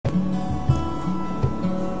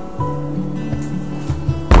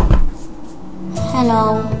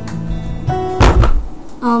Hello.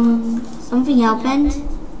 Something happened?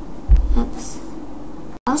 That's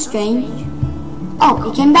how strange. Oh,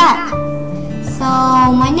 it came back. So,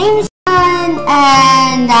 my name is Runn,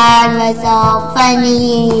 and that was a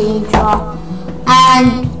funny intro.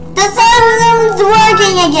 And the system's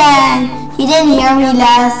working again. You didn't hear me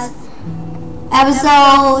last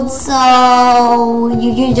episode, so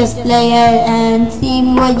you can just play it and see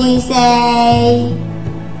what you say.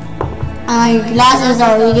 Your glasses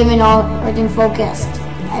are really focused.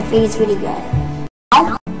 I think it's really good.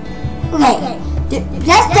 Okay,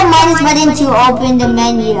 press the minus button to open the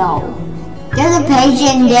menu. There's a page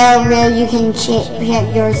in there where you can check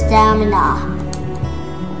your stamina.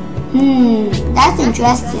 That's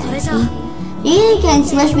interesting. See? You can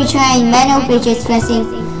switch between menu pages pressing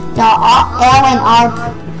the L and R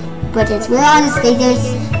buttons. We're on the status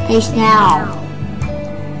page now.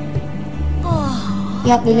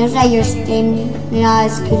 Yep, it looks like your stamina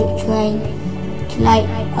is trying like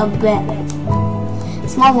a bit.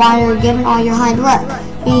 Small water given all your hard work.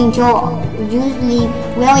 Being told usually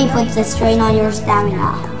really puts a strain on your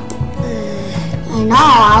stamina. And now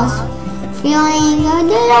I was feeling a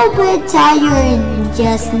little bit tired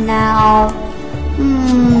just now.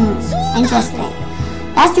 Interesting.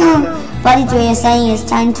 That's your body's way of saying it's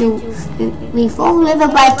time to before we have a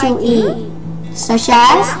bite to eat. Such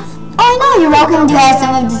as? Oh no, you're welcome to have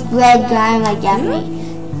some of this bread grind like yummy.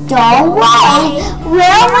 Don't worry,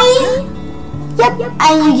 really? Yep,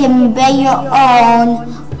 and you can bake your own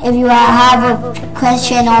if you have a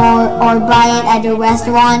question or buy it at the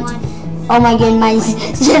restaurant. Oh my goodness, my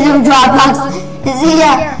little Dropbox is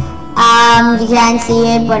here. You can't see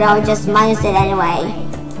it, but I'll just minus it anyway.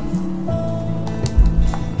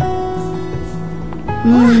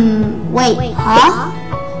 Wait, huh?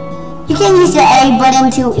 You can use the A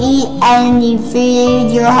button to eat any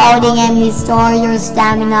food you're holding and restore your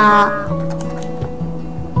stamina.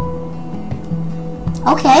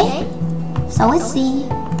 Okay, so let's see.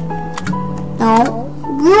 No.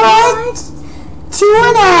 What?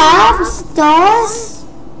 2.5 stars?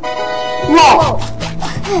 Whoa.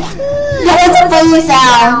 That was a funny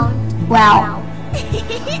sound. Wow.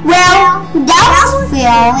 Well, that was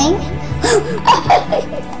feeling.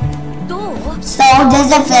 So, does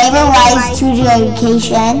the flavor rise to the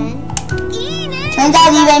occasion? Turns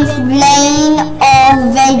out even plain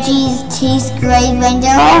old veggies taste great when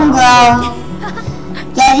they're homegrown.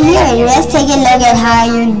 Get here, let's take a look at how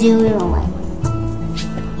you're doing.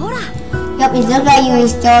 Yup, it looks like you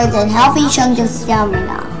restored a healthy chunk of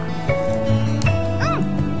stamina.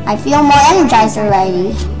 I feel more energized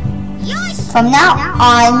already. From now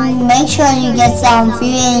on, make sure you get some food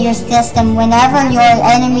in your system whenever your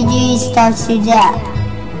energy starts to dip.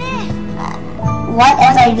 What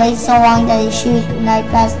if I wait so long that you shoot like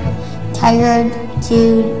past tired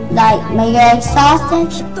to like mega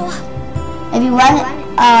exhausted? If you run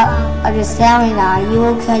out of stamina, you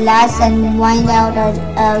will collapse and wind out of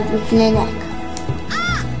the clinic.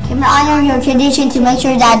 Keep an eye on your condition to make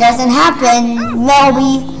sure that doesn't happen. Will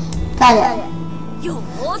we? Got it.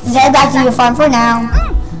 Get back to your farm for now.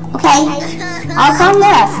 Okay, I'll come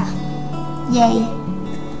left. Yay.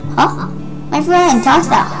 Huh? My friend,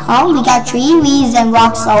 Tosta. Oh, we got tree leaves and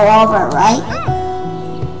rocks all over, right?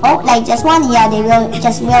 Oh, like just one? Yeah, they really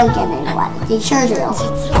get me what? They sure do.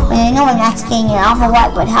 But I know I'm asking you for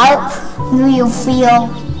what, but how do you feel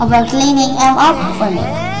about cleaning them up for me?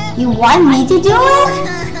 You want me to do it?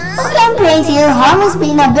 Look at brains here. Harmon's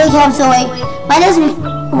been a big help, so might as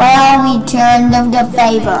well return them the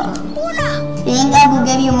favor. Cleaning up will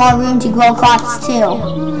give you more room to grow crops too.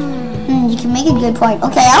 You can make a good point.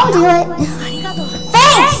 Okay, I'll do it.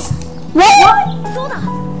 Thanks!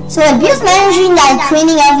 What? So abuse managing that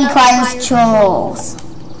cleaning up requires tools.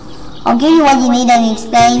 I'll give you what you need and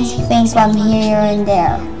explain things from here and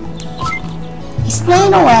there.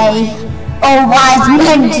 Explain away. Oh, wise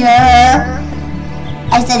mentor.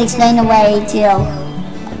 I said explain away too.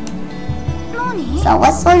 So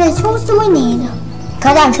what sort of tools do we need?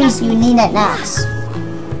 Cut down trees so you need it next.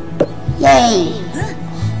 Yay.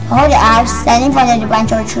 Hold the axe, stand in front of the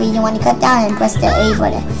branch or tree you want to cut down and press the A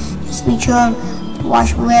button. Just be sure to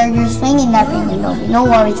watch where you're swinging that thing. No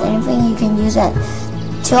worries, anything you can use a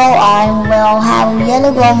tool on will have a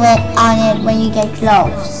yellow glow on it when you get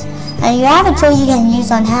close. And you have a tool you can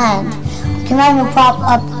use on hand. The command will pop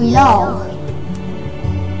up below.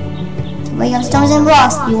 To break up stones and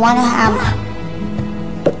blocks, you want a hammer.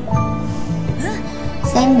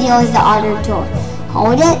 Same deal as the other tool.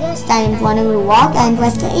 Hold it, stand in front of the wall and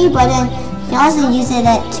press the A button. You can also use it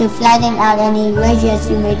to flatten out any ridges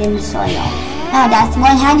you made in the soil. Now that's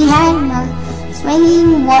one handy hammer.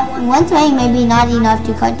 One swing may be not enough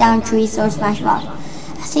to cut down trees or smash rocks.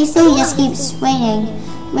 As they say, just keep swinging.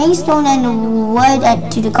 Bring stone and wood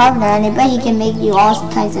to the carpenter, and I bet he can make you all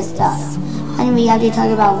kinds of stuff. And we have to talk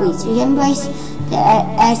about weeds. You can press the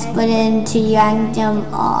X button to yank them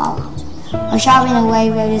off, or chopping away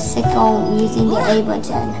with a sickle using the A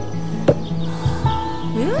button.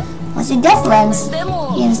 What's the difference?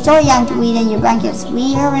 You can store yanked weed in your blankets.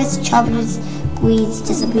 Weeds, chopped weeds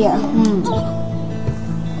disappear.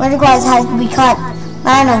 Verticals has to be cut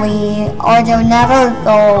manually, or they'll never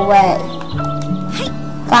go away.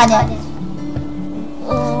 Got it.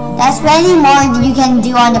 There's plenty more you can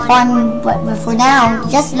do on the farm, but for now,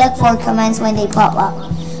 just look for commands when they pop up.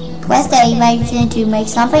 Press the A button to make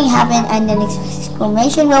something happen, and an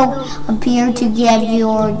exclamation will appear to give you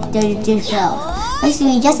the detail.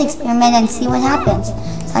 Basically, just experiment and see what happens.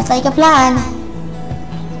 Sounds like a plan.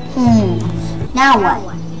 Now what?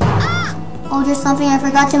 Oh, there's something I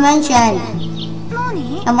forgot to mention.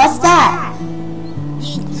 And what's that?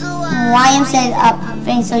 YM set up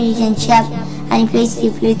things so you can check any place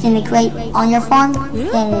you put in the crate on your farm.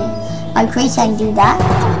 My crate can do that.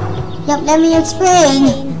 Yep, let me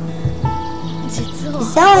explain. To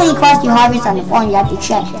sell any crops you harvest on the farm, you have to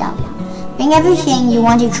check them. Bring everything you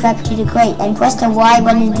want to trap to the crate and press the Y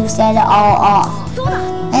button to set it all off.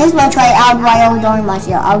 And this will try out while Doraemon's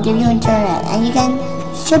here. I'll give you internet and you can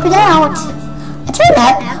ship it out.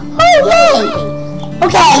 Internet? Oh yay!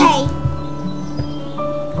 Okay.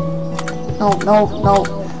 No.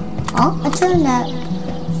 Oh, internet.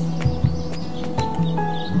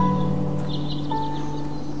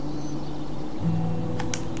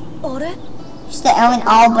 Use the L and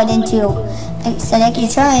R button to select your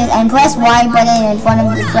turn and press Y button in front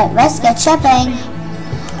of the crate. Let's get shipping.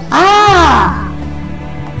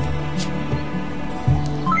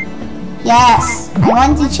 Yes, I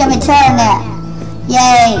want to ship internet.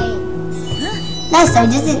 Yay. Nice, so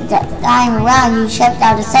this is the time around you shipped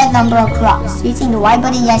out a set number of crops. Using the Y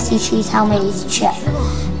button, yes, you choose how many to ship.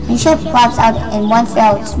 You ship crops out in one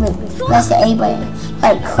fell swoop. Press the A button.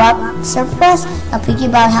 Let crop surplus. Now pick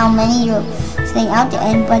about how many you're sending out. The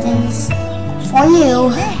N buttons for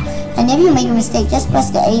you. And if you make a mistake, just press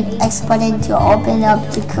the X button to open up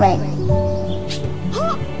the crate.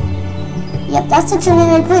 Yep, that's the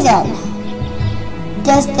trinity prison.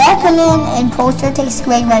 Does Declan and poster taste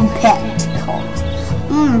great when picked?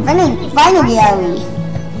 Vinyl gallery.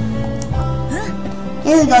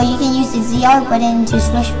 Here we go, you can use the ZR button to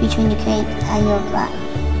switch between the crate and your back.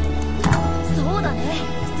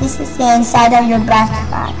 This is the inside of your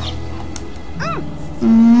backpack.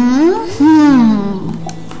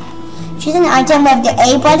 Choose an item with the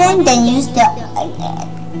A button, then use the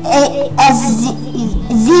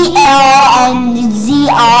ZL and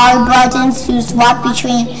ZR buttons to swap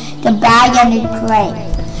between the bag and the crate.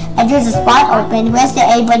 If there's a spot open, press the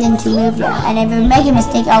A button to move it. And if you make a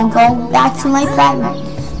mistake, I'll go back to my fragment.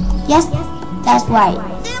 Yes, that's right.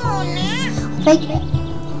 Pick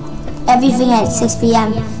everything at 6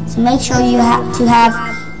 p.m. So make sure you have to have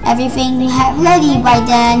everything ready by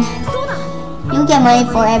then. You get money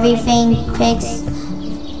for everything picks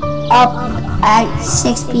up at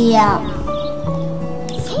 6 p.m.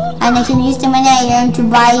 And I can use the money I earn to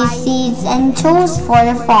buy seeds and tools for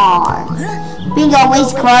the farm. Bingo,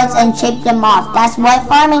 waste crops and shake them off. That's what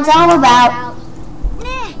farming's all about.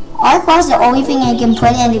 Are crops the only thing I can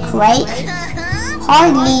put in the crate?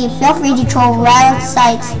 Hardly. Feel free to throw wild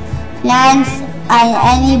sites, plants, and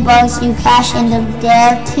any bugs you cache in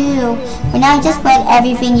there too. For now, just put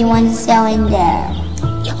everything you want to sell in there.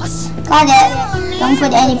 Got it. Don't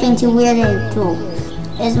put anything too weird in it too.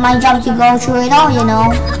 It's my job to go through it all, you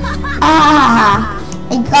know.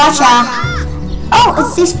 I gotcha. Oh,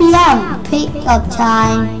 it's 6 p.m. Pick up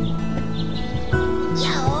time.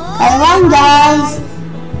 Come on, guys.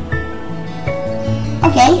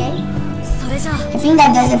 Okay. I think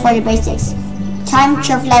that does it for the basics. Time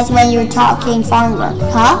flies when you're talking farm work,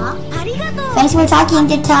 huh? Thanks for taking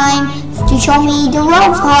the time to show me the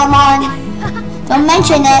ropes, Harmon. Don't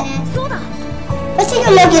mention it. Let's take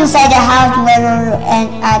a look inside the house and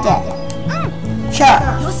at it. Sure.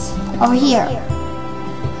 Over here.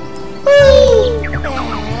 Whee!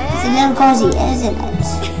 It's a little cozy, isn't it?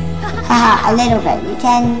 Haha, a little bit. You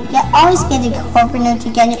can always get the carpenter to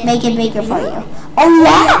make it bigger for you. Oh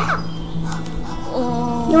yeah!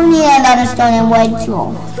 You'll need another stone and wood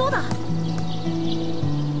tool.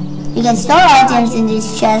 You can store items in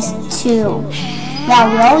this chest too. Now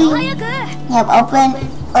really? Yep, open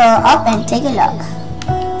up and take a look.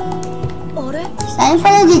 Stand in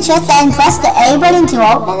front of the chest and press the A button to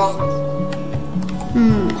open it.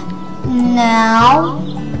 Now,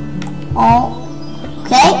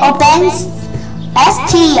 opens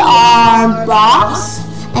STR box.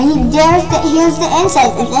 And here's the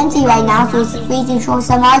inside. It's empty right now, so it's free to throw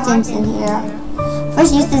some items in here.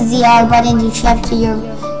 First, use the ZR button to shift to your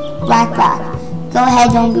backpack. Go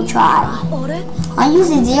ahead, don't be shy. I'll use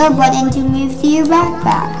the ZR button to move to your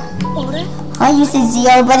backpack. I'll use the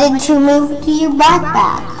ZR button to move to your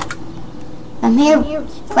backpack. From here,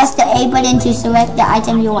 press the A button to select the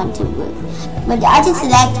item you want to move. With the item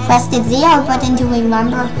select, press the ZR button to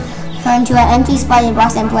remember. Turn to an empty spot in the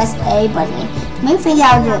box and press A button. Move things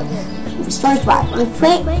out of the storage spot.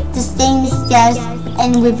 Repeat the same steps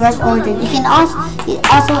in reverse order. You can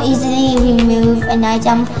also easily remove an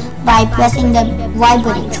item by pressing the Y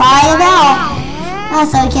button. Try it out.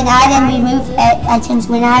 Also, you can add and remove items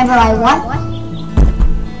whenever I want.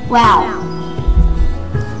 Wow.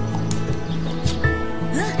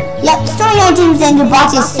 Yep, storing items in the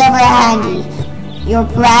box is super handy. Your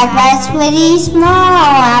backpack's pretty small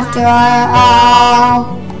after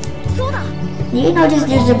all. You notice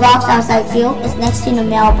there's a box outside field? It's next to the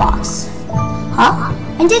mailbox. Huh?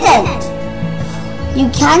 I didn't. You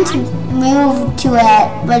can't move to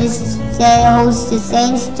it, but it holds the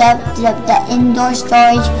same stuff that the indoor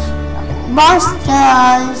storage box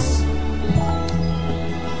does.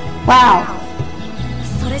 Wow.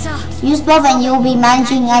 Use both and you'll be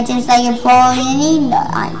managing items like you're pulling.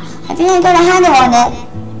 I think I got a handle on it.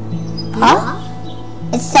 Huh?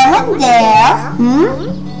 It's someone there.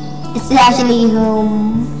 It's actually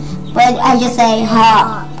whom, but I just say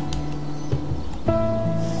huh.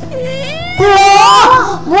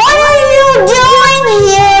 Whoa! What are you doing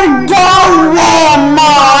here,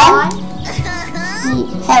 Doraemon?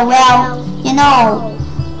 Hey, well, you know,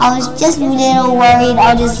 I was just a little worried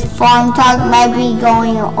all this farm talk might be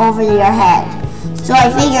going over your head. So I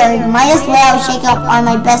figured might as well shake up on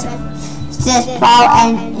my best pal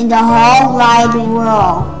and in the whole wide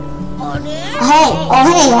world. Hey,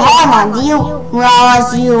 Harmon, you were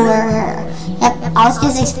here. Yep, I was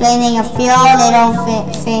just explaining a few little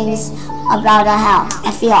things about the house.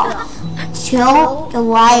 I feel. Took a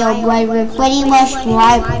while, but we're pretty much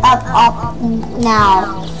wiped up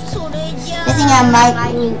now. I think I might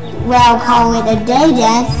well call it a day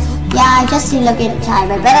then. Yeah, just to look at the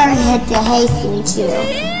time. I better hit the hay soon too.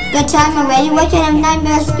 Good time already? What kind of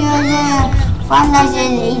nightmares feel there? Fun, nice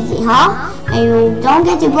and easy, huh? And you don't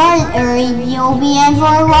get to bed early, you'll be in for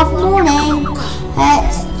a rough morning.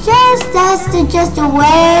 It's that's just the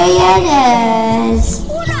way it is.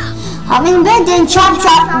 I'm in bed, then chop,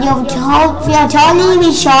 you'll feel totally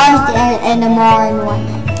recharged in the morning.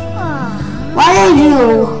 What are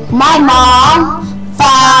you? My mom?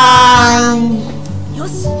 Fine.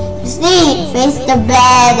 Sleep, face the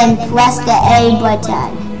bed and press the A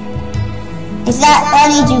button. It's not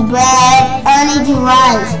early to bed, early to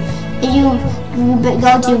rise. If you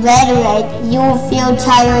go to bed late, you'll feel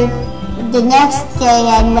tired the next day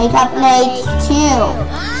and wake up late too.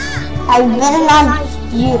 I better not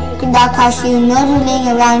cause you noodling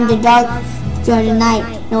around the dark during the night,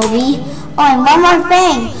 Nobi. Oh, and one more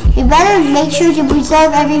thing. You better make sure to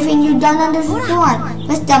preserve everything you've done on the floor.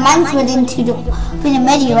 Press the mouse button to the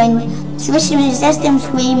menu and switch to the system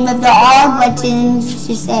screen with the R button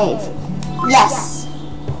to save. Yes.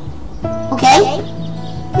 Okay.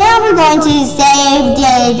 Now we're going to save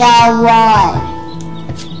data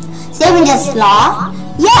 1. Saving the slot?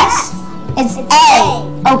 Yes. It's A.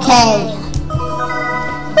 Okay.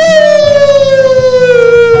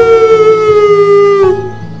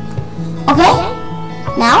 Okay.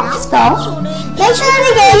 Now let's go. Make sure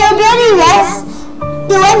to get your beauty rest.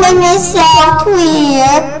 Do I make myself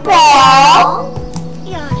clear, pal?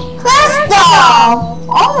 Crystal!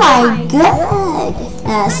 Oh my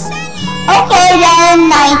goodness. Okay then,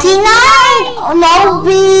 99. No B.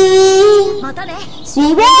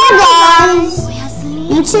 Sweet guys.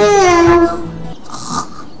 You too.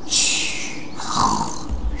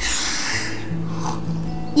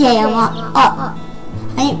 Yeah, I'm up.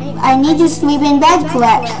 I need to sleep in bed,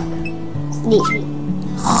 correct? Sleep.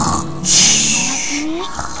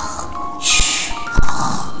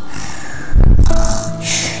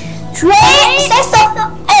 Train 6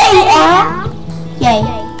 a.m. Yay.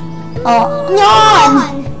 Oh, yawn.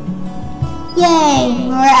 Yay,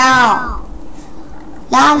 we're out.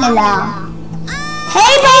 La la la.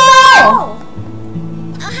 Hey, Bo!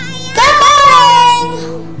 Good morning!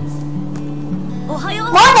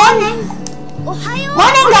 Morning!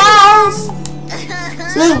 Morning, guys!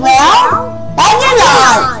 Sleep well? Thank you,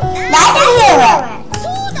 Lord! Glad to hear it!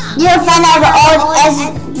 You're a fan of the old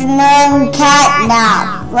Esmond cat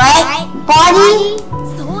now, right, buddy?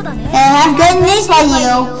 And I have good news for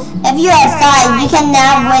you. If you're outside, you can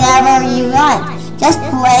nap whenever you want. Just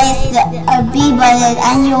press the B button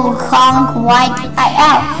and you'll conk right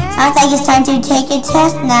out. Sounds like it's time to take a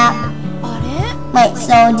test now. Wait,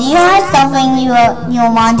 so do you have something you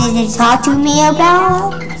wanted to talk to me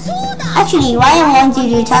about? Actually, Ryan wants you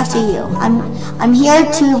to talk to you. I'm here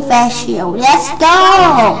to fetch you. Let's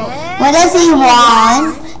go! What does he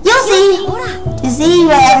want? You'll see! To see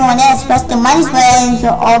where everyone is, press the minus button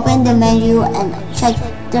to open the menu and check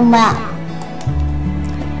the map.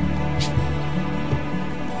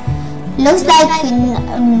 Looks like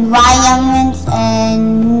environments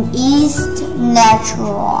in East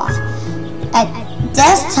Natural. At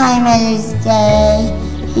this time of his day,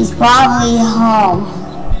 he's probably home.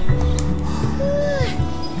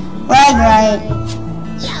 Right.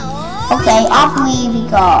 Okay, off we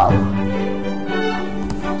go.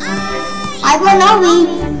 I will not be.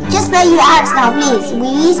 Just let you ask now, please. We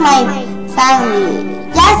use my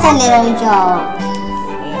family. Just a little joke.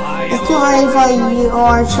 It's too early for you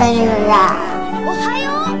or training or that.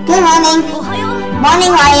 Good morning.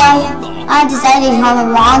 Morning, Ryan. I decided to come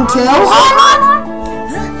around too.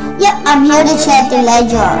 Yep, I'm here to check the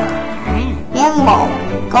ledger. Here we go.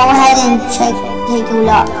 Go ahead and take a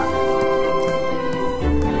look.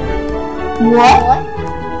 What?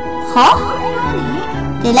 Huh?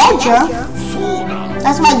 The ledger?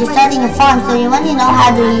 That's why you're starting a farm, so you want to know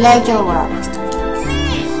how the ledger works.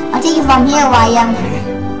 I'll take it from here, Ryan.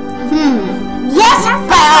 Yes,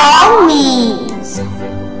 by all means.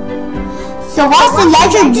 So what's the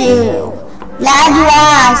ledger do? Glad you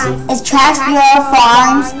asked. It tracks your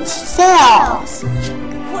farm's sales.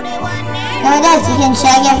 There it is. You can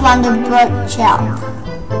check it from the bookshelf.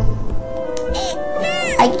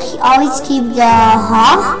 I always keep the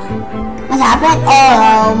What happened?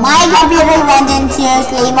 Oh, my computer went into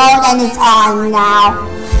sleep mode and it's on now.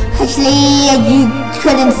 Actually, you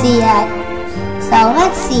couldn't see it. So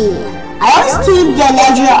let's see. I always keep the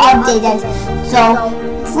ledger updated, so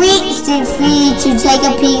free to take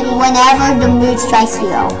a peek whenever the mood strikes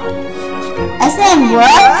you. Excellent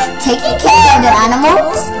work, taking care of the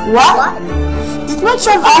animals. What? This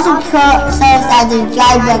bookshelf also serves as the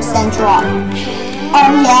guidebook central.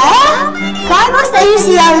 Oh yeah? Guidebooks that you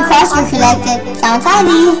see all across were collected. Sounds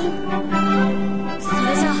handy.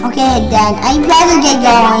 Okay then, I better get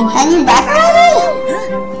going. Can you back already?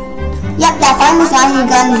 Yep, that farm was not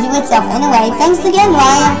gonna do itself anyway. Thanks again,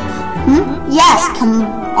 Ryan. Yes, come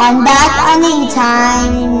on back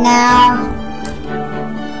anytime now.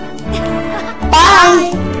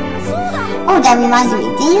 Bye! Oh, that reminds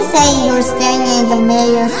me. Did you say you were staying in the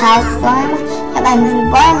mayor's house farm? Yep, I'm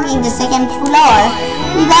reborn the second floor.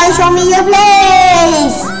 You gotta show me your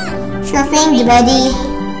place! Sure thing, buddy.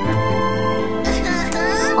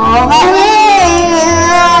 Over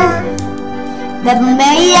here! The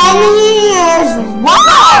mayor's ears!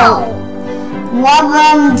 Wow!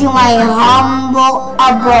 Welcome to my humble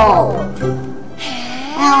abode.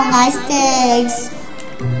 Oh, nice things.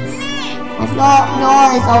 The door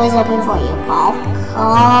is always open for you, Paul.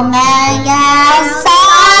 Come and get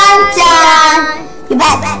sunshine! You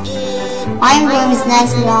bet! My room is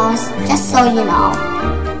next to yours, just so you know.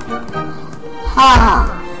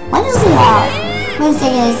 What is it about? Wait a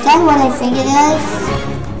second, is that what I think it is?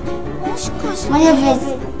 What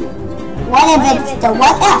if it's the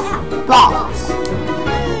what if box?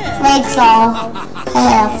 Right, so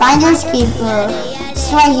finders keeper.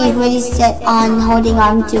 That's why he's really set on holding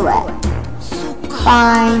on to it.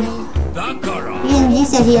 Fine. You can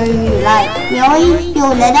use it here if you like. Really? You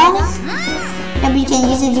let us? Maybe you can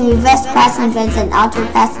use it to reverse past events and alter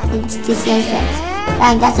past decisions.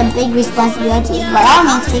 Dang, that's a big responsibility. By all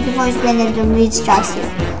means, take it for a spin if the mood strikes you.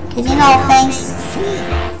 Cause you know, thanks.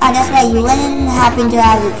 That's right, you wouldn't happen to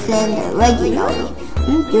have a calendar regularly.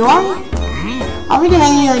 Do I? Open the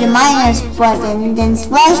menu of the minus button, then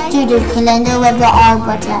swipe to the calendar with the R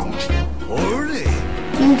button.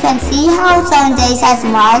 You can see how some days has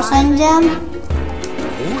marks on them.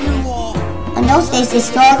 On those days, the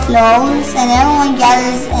store closes and everyone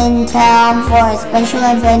gathers in town for a special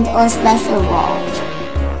event or special role.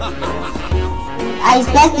 I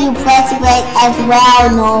expect you participate as well,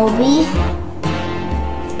 Nobi.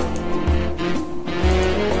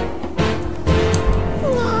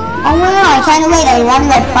 Oh wow, I can't wait. I wonder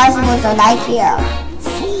what possibles are like here.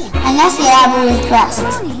 Unless you have a request.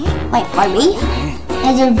 Wait, for me?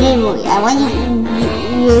 It's a delivery. I want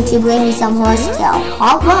you to bring me some horsetail.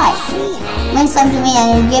 Alright. Bring some to me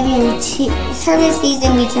and I'll give you services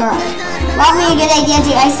in return. Probably a good idea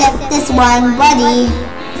to accept this one, buddy.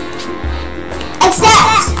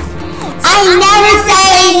 Accept! I never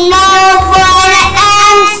say no for an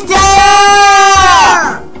answer!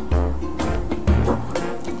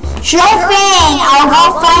 Sure thing, I'll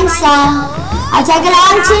go find some. I'll take it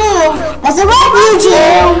on too. That's a refuge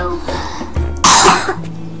you.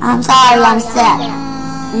 I'm sorry, I'm sick.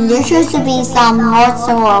 There should be some horse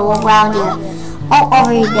around here. Oh,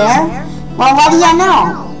 over there? Well, what do you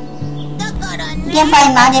know? You can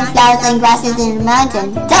find mountain flowers and grasses in the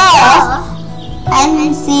mountain. Duh!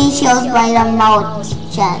 And seashells by the mountain.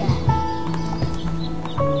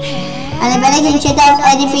 And I bet I can check out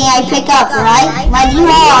anything I pick up, right? Why do you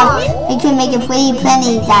all? We can make a pretty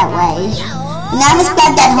penny that way. And now let's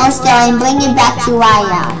grab that horse there and bring it back to where I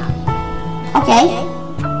am. Okay.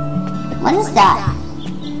 What is that?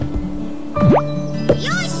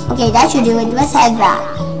 Okay, that should do it. Let's head back.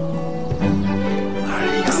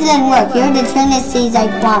 This didn't work. Here are the turnip seeds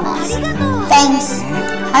I promised. Thanks.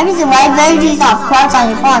 Having the right varieties of crops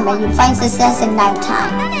on your farm and you find success in no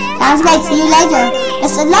time. Sounds great. See you later.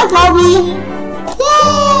 Best of luck, Moby.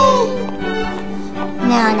 Yay!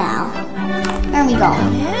 Now. Where are we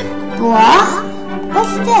going? Boa?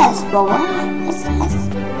 What's this, Boa? What's this?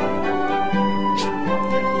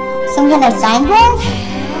 Some kind of signboard?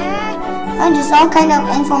 Oh, just all kind of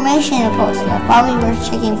information in a poster. Probably worth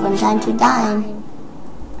checking from time to time.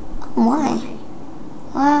 Oh, why?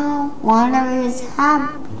 Well, whatever is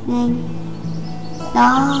happening. La.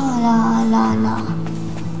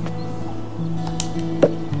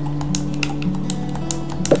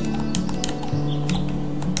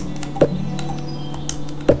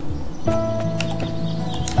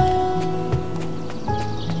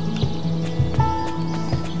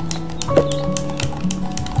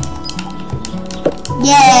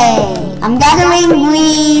 Yay! I'm gathering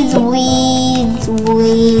weeds.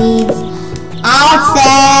 I'll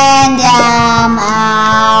send them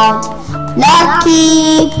out.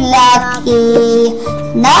 Lucky.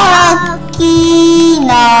 Na.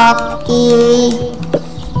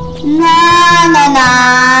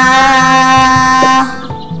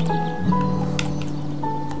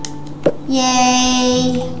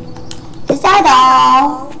 Yay! Is that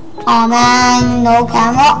all? Oh man, no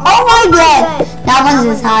camera. Oh my god! That one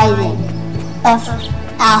is hiding.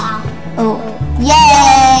 Oh.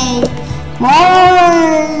 Yay! More!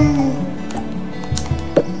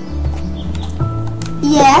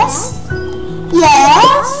 Yes? Yeah.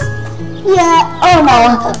 Oh no.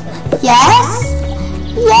 Yes?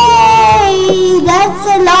 Yay! That's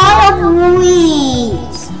a lot of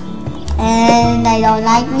weeds. And I don't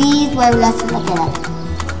like weeds. Well, let's look at it.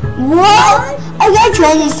 What? I got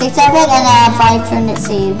 26 of it and I have 5 turnip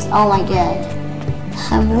seeds. Oh my god.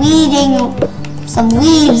 I'm weeding some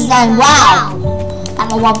weeds then. Wow.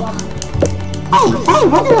 Hey,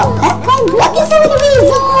 what the hell? Look at some of the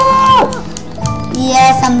weeds. Oh!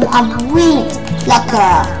 Yes, I'm a weed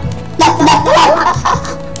plucker. Look.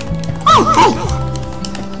 Hey.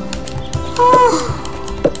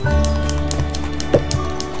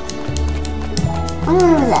 What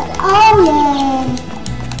was that? Oh, yay.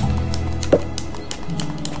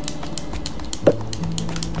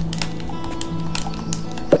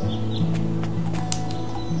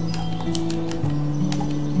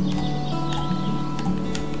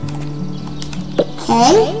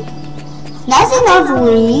 Okay, that's enough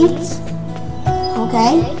weeds.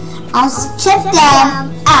 Okay, I'll check them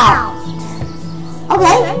out.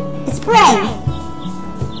 Okay, it's spring.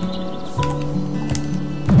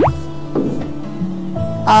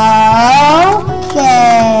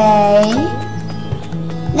 Okay,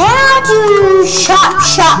 now to shop.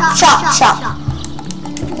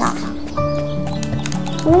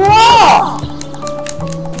 Whoa!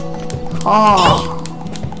 Oh.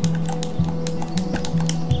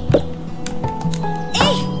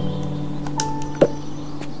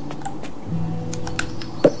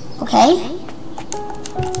 Okay.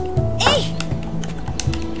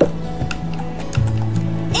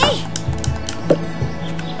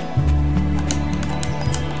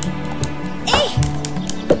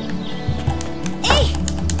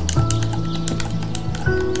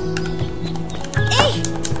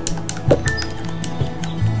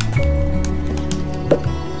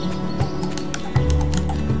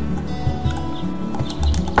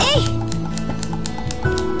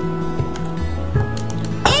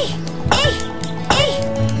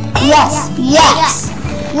 Yes.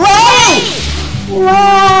 Wait!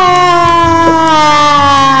 Wow!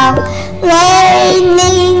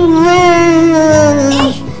 Raining room.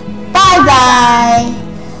 Bye.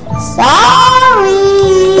 Sorry.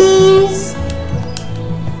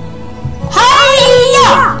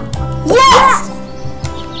 Hiya! Yes!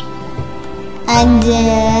 And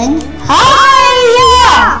then hiya!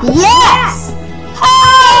 Yes!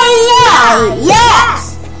 Hiya! Yes!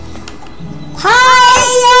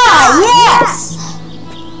 Hiya! Yes!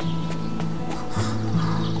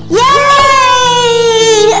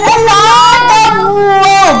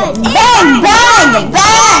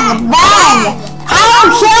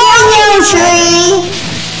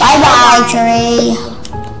 Bye, tree.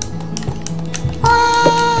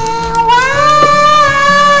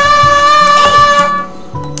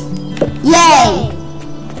 Yay!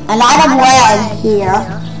 A lot of wood here.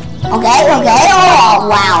 Okay. Oh,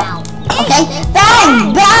 wow. Okay.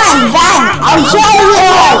 Bang! I'll show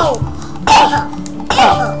you!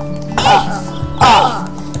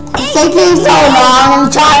 It's taking so long.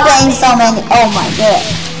 I'm chopping so many. Oh my god.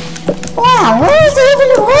 Wow, where is even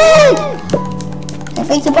the wood? I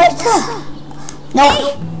think the bird. No.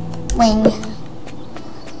 Wait.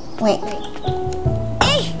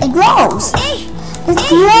 It grows. It's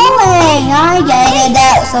growing. I get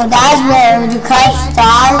it. So that's where the cut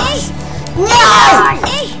starts. No!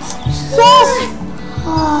 Yes!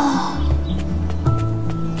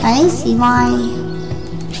 Can you see my...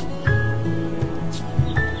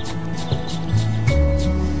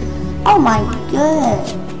 Oh my god.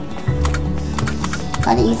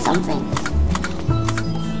 Gotta eat something.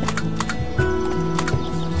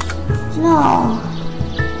 No.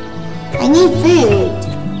 I need food.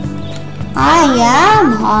 I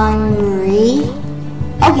am hungry.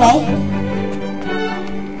 Okay.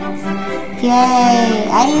 Yay.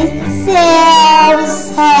 I'm so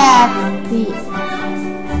happy.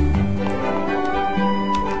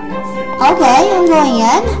 Okay, I'm going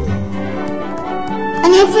in. I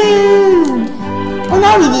need food. Oh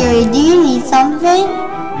no, dearie, do you need something?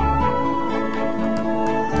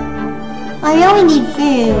 I only need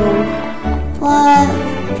food. But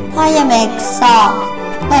I am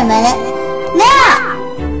exhausted. Wait a minute. Now!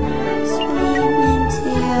 Sleep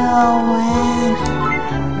until when?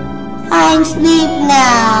 I'm asleep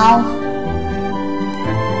now.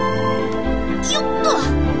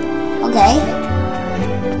 Okay.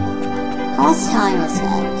 How much time is it?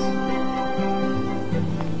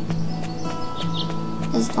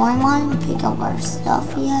 Does Doraemon pick up our stuff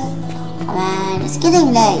yet? Oh man, it's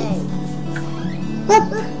getting late. Look.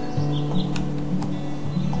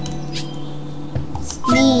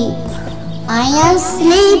 Sleep. I am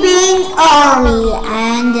sleeping early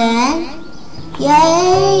and then,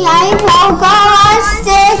 yay, I woke up at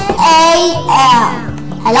 6 a.m.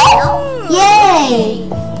 Hello? Yay!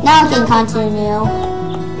 Now I can continue.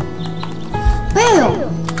 Boom!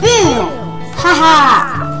 Haha!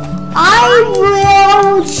 I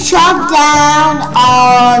will chop down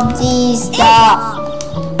all these stuff.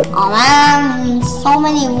 Oh man, so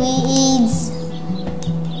many weeds.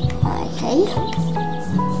 Okay.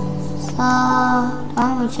 I'm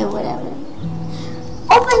gonna do whatever.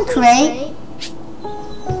 Open crate.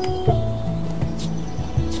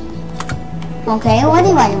 Okay, what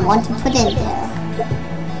do I want to put in there?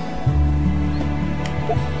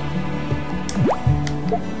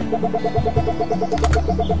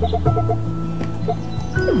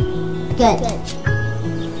 Good.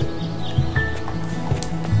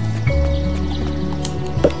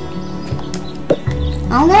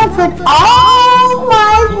 I'm gonna put all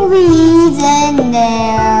my weeds in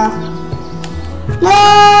there. La,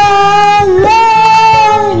 la,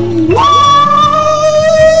 la.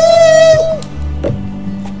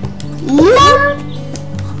 Look.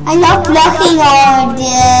 I love plucking all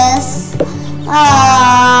this.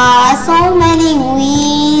 So many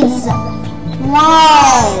weeds.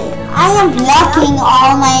 Why? I am plucking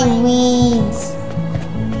all my weeds.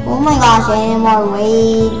 Oh my gosh, I need more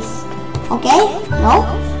weeds. Okay? No?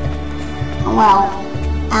 Well,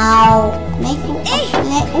 I'll make it.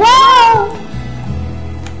 Wow!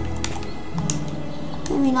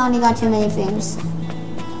 We only got too many things.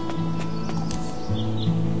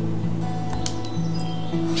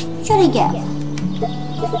 What should I get?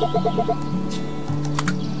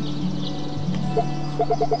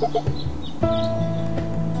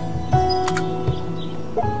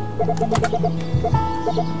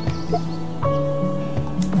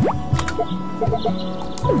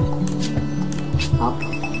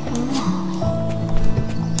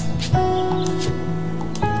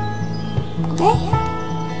 Okay.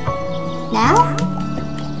 Now?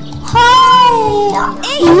 Hi!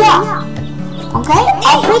 Yeah! Okay,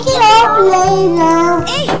 I'll pick it up later.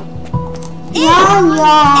 Yawn.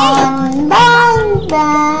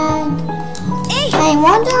 Bang. I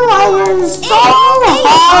wonder why there's so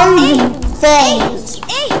hard things.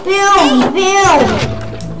 Boom.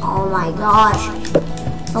 Oh my gosh.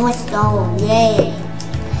 So much stone. Yay.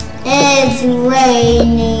 It's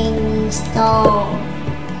raining stone.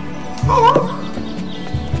 Hello.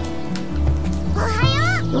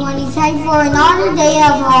 You want to time for another day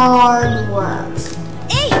of hard work.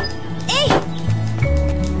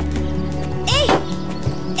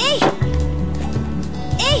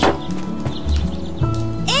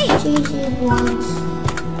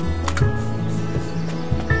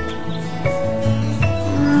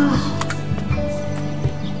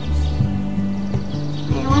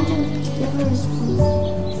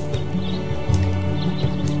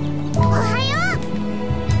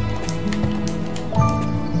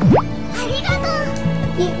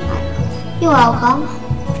 You're welcome.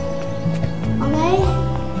 Okay.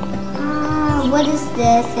 What is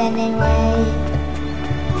this anyway?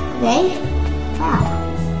 Okay. Wow.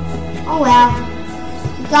 Oh well.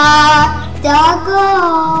 Gotta go.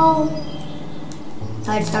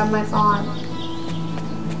 I just have my phone.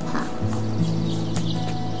 Huh.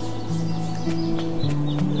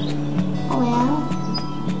 Oh well.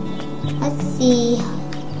 Let's see.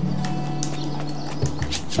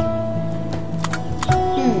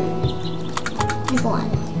 Which one?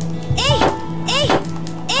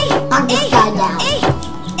 Knock this guy down.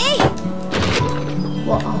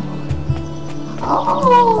 Whoa.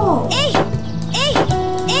 Oh.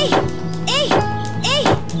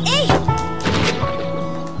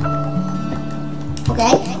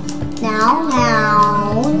 Okay. Now.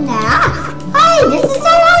 Hey, this is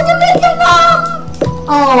so hard to make them up.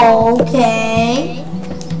 Okay.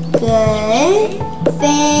 Good.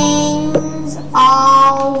 Things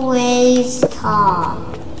always come.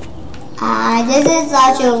 This is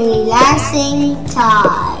such a relaxing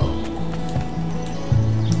time.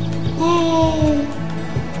 Hey.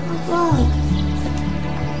 Look.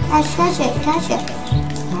 Catch it.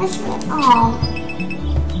 Oh.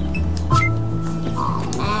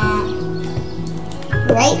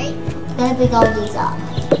 Right? Gonna pick all these up.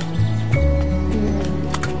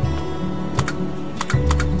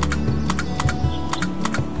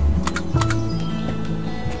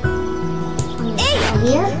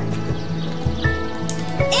 Here.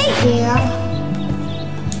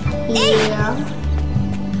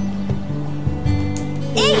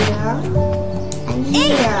 And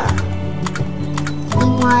here.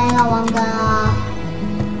 Meanwhile, I'm gonna...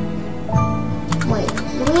 Wait,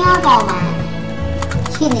 do we have all that?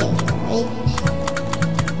 Kidding, right?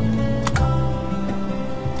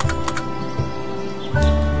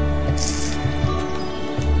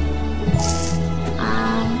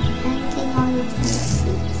 Anything on the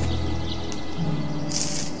tendencies.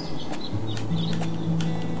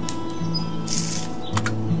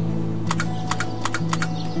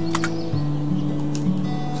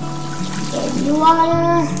 Give you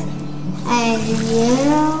water, and you.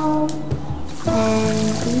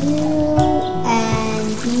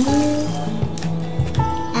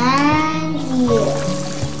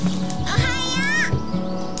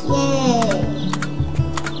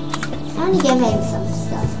 Give him some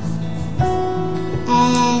stuff.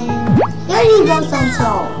 And here you go, some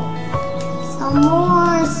stone. Some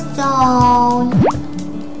more stone.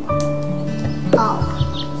 Oh.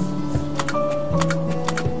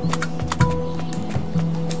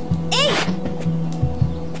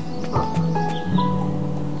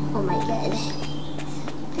 Oh my god.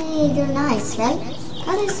 Hey, they're nice, right?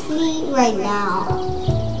 Gotta sleep right now.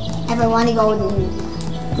 Never want to go and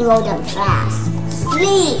grow them fast.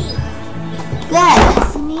 Sleep! Good.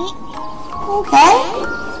 Okay.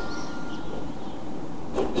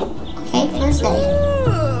 First day.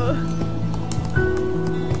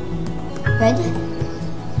 Good.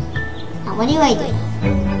 Now what are you waiting?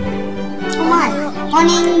 Come on.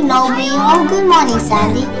 Morning, Nobi. Oh, good morning,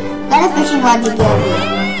 Sandy. Got a fishing rod to give you.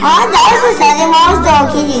 Oh, that was a Sandy. Mom's still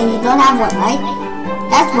kidding. You don't have one, right?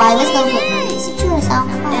 That's why. Let's go for it. Is it true or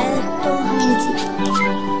something?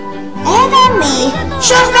 And on me.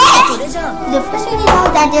 Sure, fish! The first thing you know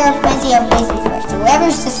that they're a frenzy of basic fish. So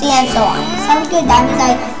whoever's to see and so on. Sounds good. That means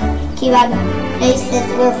I keep out places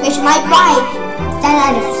where fish might bite. Stand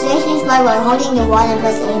at the fishing spot while holding the rod and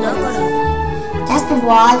press A to test the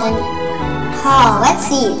rod and let's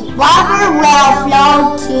see. Water will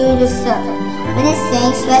flow to the surface. When it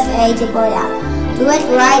sinks, press A to pull it out. Do it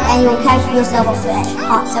right and you'll catch yourself a fish.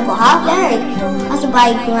 Simple. How very. Also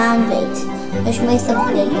by ground bait, which makes a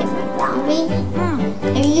big difference. Ground bait?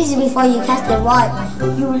 If you use it before you catch the rod,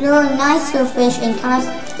 you will lure nicer fish and catch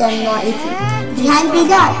them more easily. It can be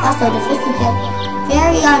done. Also, the fish can get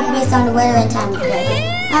very hard based on the weather and time of day.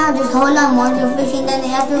 Now, just hold on more to fishing than they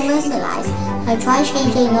have to listen. I try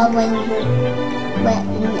changing up when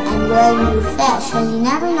and where you fish, and you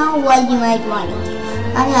never know what you might want.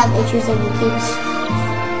 I have issues if you keep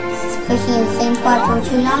fishing in the same spot for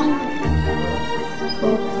too long.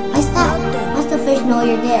 Cool. Once the fish know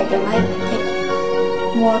you're there, they might get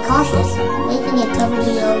more cautious, making it tougher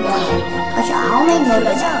to lure them. Gotcha, I'll make note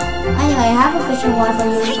of that. Anyway, I have a fishing rod for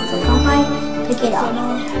you, so come by, pick it up.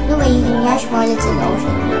 That way you can catch more that's in the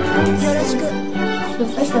ocean. Yeah, that's good. You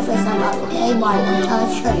fish the fish on up, okay? Why?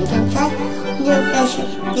 Sure, you can check your fish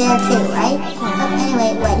there too, right?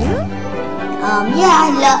 Anyway, wait.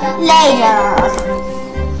 Yeah, later.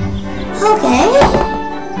 Okay,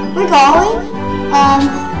 we're going.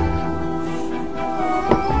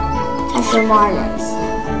 Catch your marlins.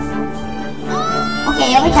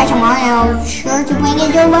 Okay, every time I'm on, I'll sure to bring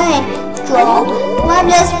it your way. Draw one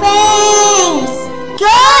of the springs.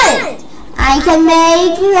 Good! I can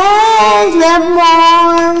make friends with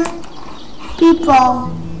more people.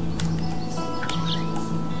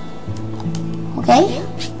 Okay.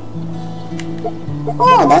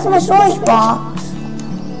 Oh, that's my storage box.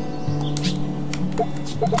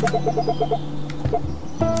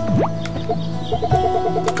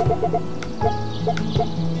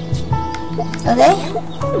 Okay.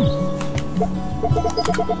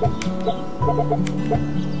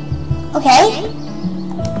 Okay.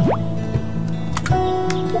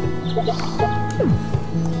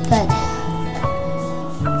 Good.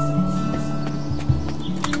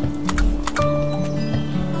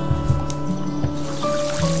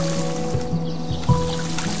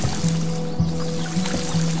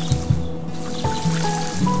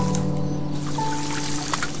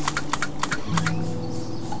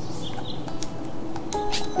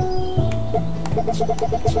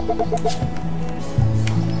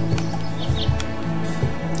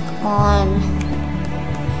 On.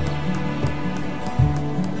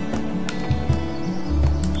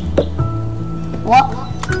 What?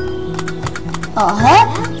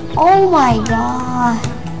 Heck? Oh my god.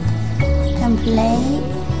 Template.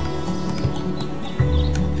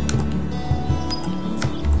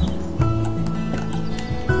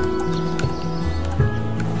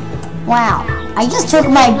 Wow. I just took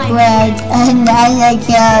my bread and I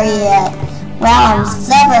carry it. Wow, I'm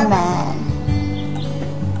Superman.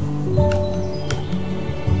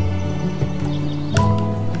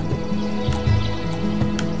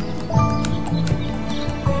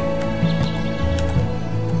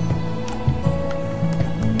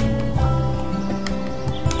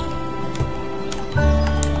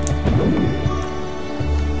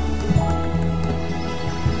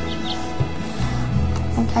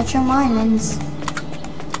 Catch your marlins.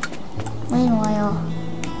 Meanwhile,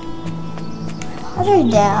 other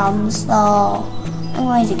dam, so I'm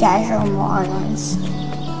going to catch your marlins.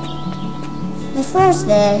 The first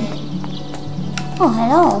day. Oh,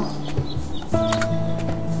 hello.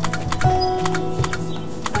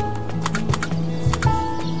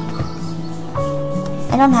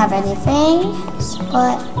 I don't have anything,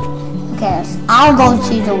 but who cares? I'll go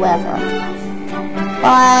to the river.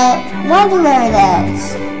 But wonder where it is.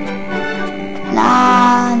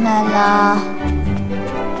 La la la.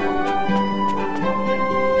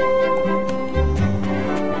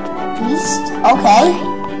 Beast? Okay.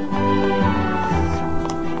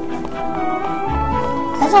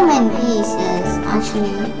 Because I'm in pieces,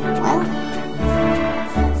 actually, well,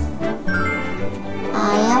 I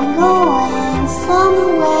am going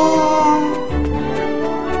somewhere.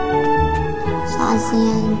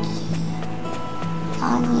 Sazian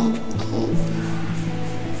Cave.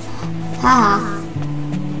 Haha.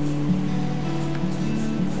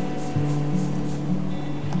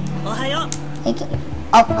 Take it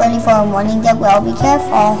up ready for a morning dip. Well, be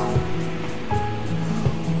careful.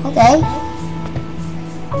 Okay.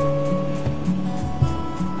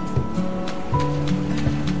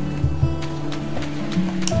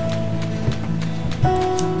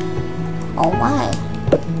 Oh my.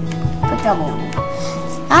 Good trouble.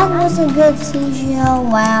 That was a good CGO.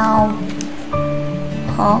 Wow.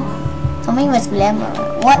 Huh? Something was glimmer.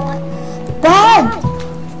 What? Bad!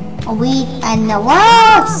 A weed and the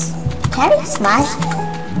wolves! Can we smash it?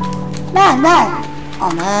 Man, man!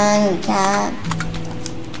 Oh man, we can't.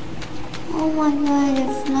 Oh my god,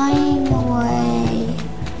 they're flying away.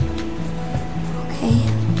 Okay.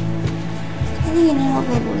 I think a little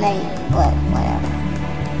bit late, but whatever.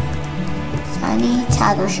 Sunny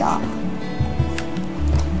Tiger Shop.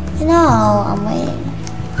 You know, I'm waiting.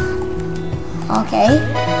 Okay.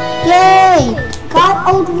 Yay! Got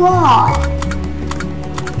old rod.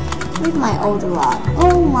 Where's my old rod?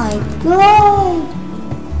 Oh my god!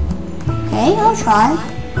 Okay, I'll try.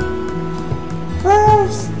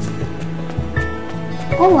 First.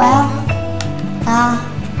 Oh well.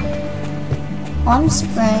 One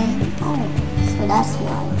spring. Oh, so that's the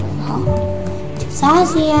right way, huh?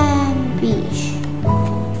 Sazian Beach.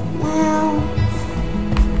 Well.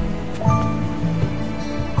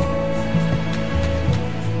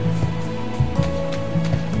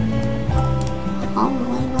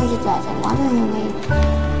 I wonder who made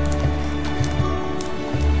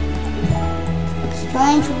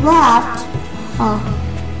strange raft. Huh.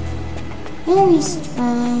 Very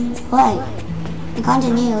strange. Wait. It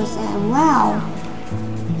continues and wow.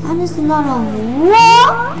 That is a lot of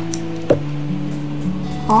what?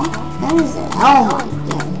 Huh? That is it. Oh my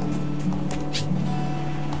god.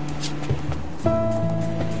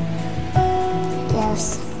 Yes.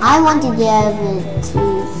 I I want to give it to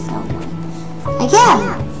someone. I can.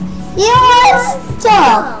 You are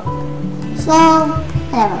stuck. So,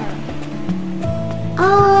 whatever.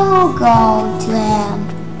 I'll go to him.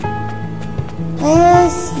 Where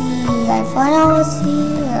is he? I thought I was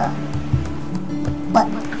here. What?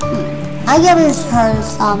 I give her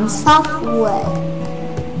some software.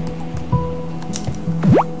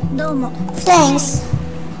 Thanks.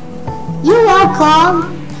 You're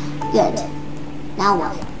welcome. Good. Now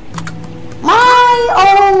what? My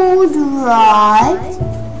old rod.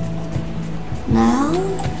 Now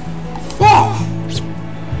fish.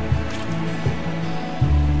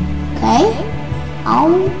 Okay.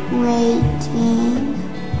 I'm waiting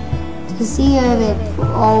to see if it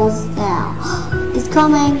falls down. It's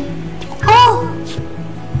coming. Oh!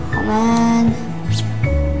 Oh man.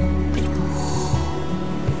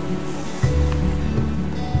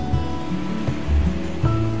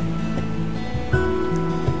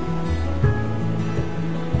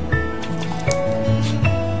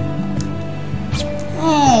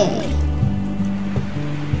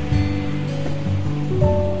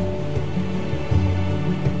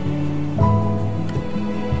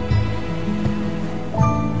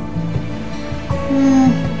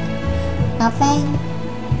 Nothing?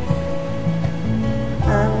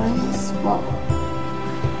 Or what is, whoa.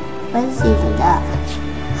 What is even that?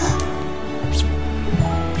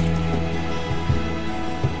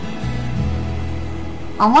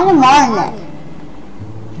 I want a marlin.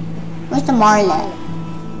 Where's the marlin?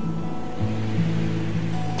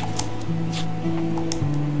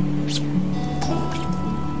 Okay.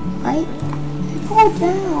 Right? It fell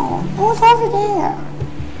down. It was over there.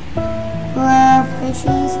 Where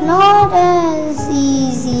fishy's not as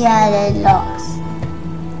easy as it looks.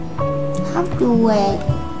 Have to wait.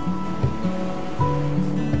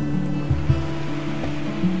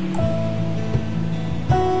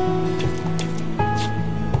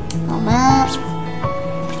 Oh man.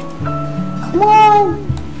 Come on.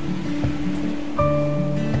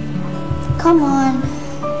 Come on.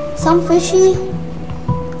 Some fishy.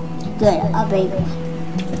 Good, a big one.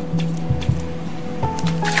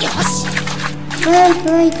 Great,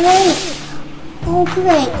 great, great. Oh,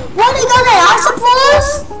 great. What, they got an octopus?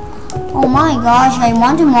 Oh my gosh, I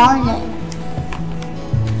want a marlin.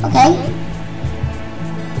 Okay.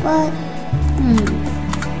 But,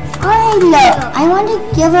 Alright, look. I want to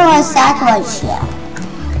give her a satellite ship.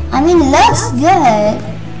 I mean, it looks good.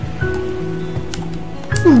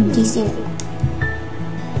 Decent.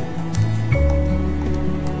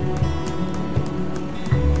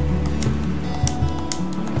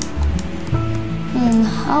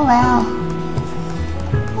 Oh wow.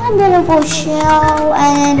 One beautiful shell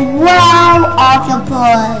and wow,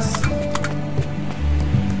 octopus.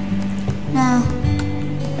 Now.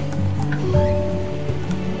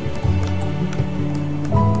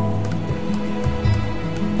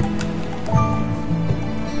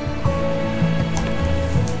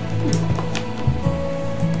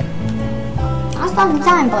 I'll stop the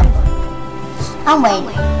time, but I'm waiting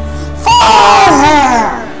for her.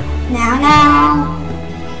 Now.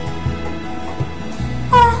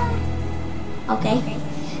 Okay.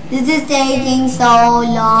 This is taking so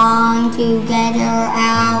long to get her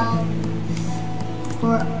out.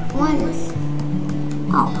 What is?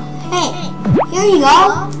 Oh, hey, here you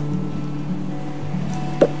go.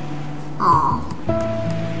 Oh.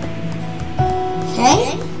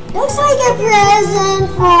 Okay. Looks like a present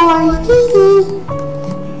for you.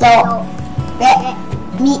 Do, re,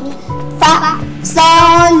 mi, fa,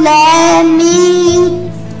 sol, la, mi.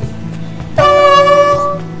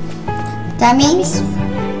 That means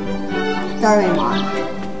Doraemon.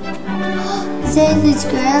 Say this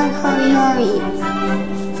girl, hurry, hurry.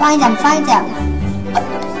 Find them, find them.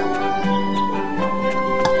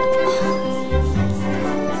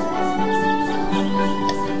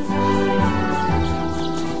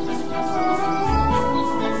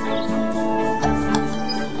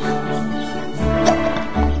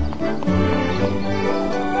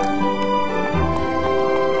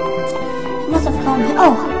 Must have come.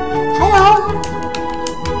 Oh. Hello.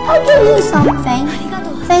 I'll give you something.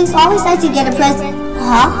 Thanks, always nice to get a present.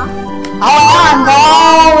 Huh? Oh, I'm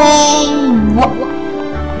going. What?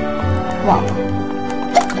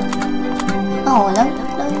 Oh, look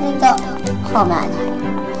at the. Oh man,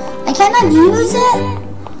 I cannot use it.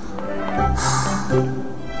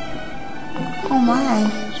 Oh my.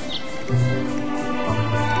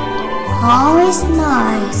 Oh, it's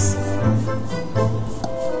nice.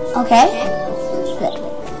 Okay.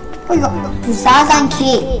 We go to Zazen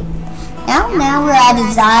Cave. Now we're at the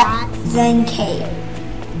Zazen Cave.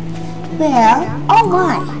 Where? Oh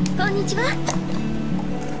my.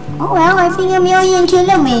 Oh well, I think 1,000,000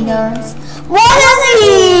 kilometers. What is it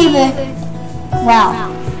even?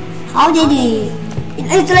 Wow. How did he?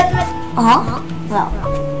 It's like, well,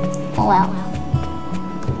 oh well.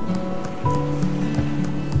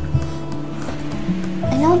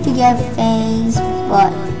 I know to get things,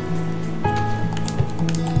 but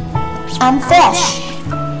I'm fish.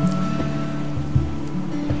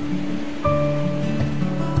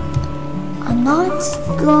 I'm not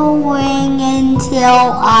going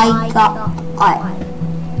until I got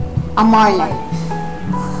a marlin.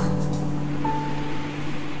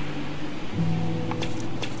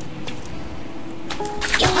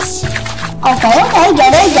 Okay,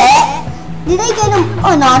 get it. Did I get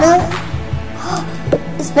another?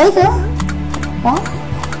 It's bigger. What?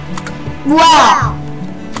 Wow.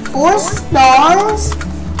 4 stars?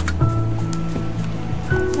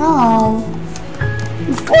 No.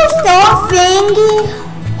 4-star thingy?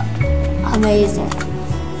 Amazing.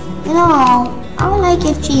 You know, I would like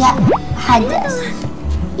if she had this.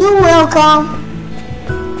 You're welcome.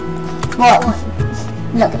 Well,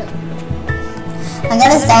 look. I'm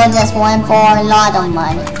gonna sell this one for a lot of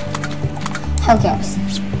money. Who cares?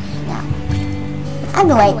 Yeah. I'm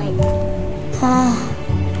gonna wait.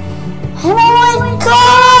 Everyone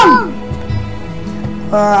come!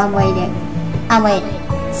 I'm waiting.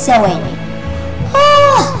 Still waiting.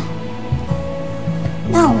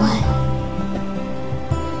 Now what?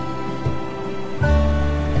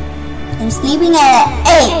 I'm sleeping at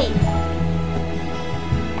 8.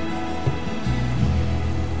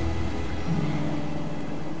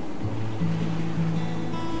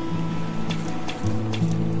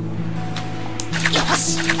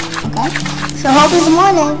 Okay. Sure hope it's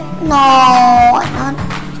morning. No, not.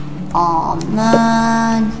 Oh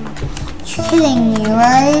man. You're kidding me,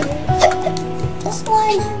 right? This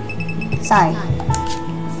one. Sorry.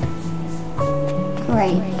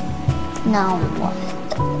 Great. Now what?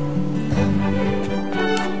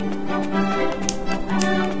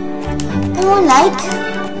 Anyone like?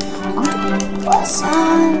 Plus,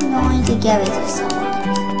 I'm going to give it to someone.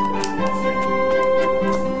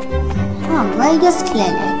 Vegas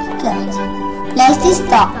clinic. Good. Place to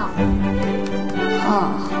stop.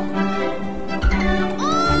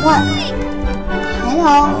 What?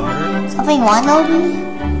 Hello. Something wrong, Loki?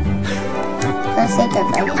 For sake of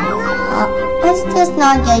let's just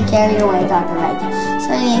not get carried away, Dr. Reagan.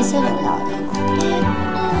 So you sit without it.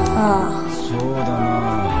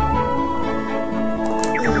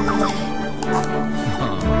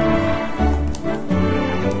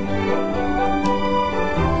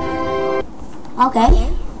 Okay.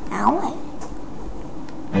 Now wait.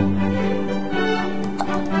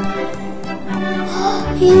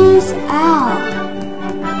 He's out.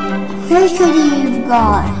 Where should he have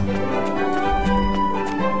gone?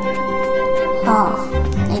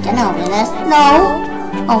 They can open this. No.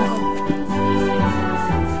 Oh.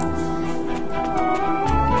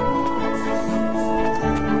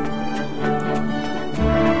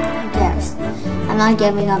 Who cares? I'm not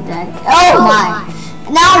giving up that. Oh my.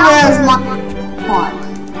 Now where's my one?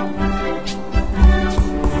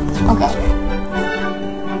 Okay.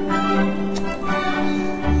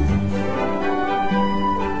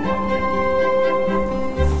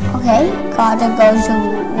 Okay, gotta go to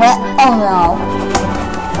where? Oh no.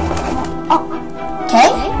 Oh, okay.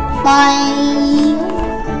 My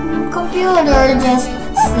computer just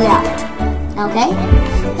slept. Okay,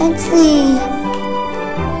 let's see.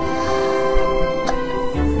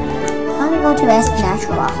 I'm gonna go to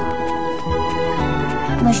Espinacula,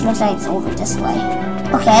 which looks like it's over this way.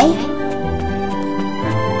 Okay.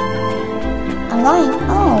 I'm going.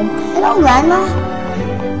 Oh, hello, Grandma.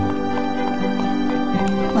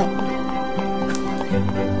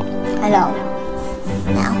 Hello.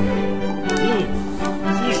 Now.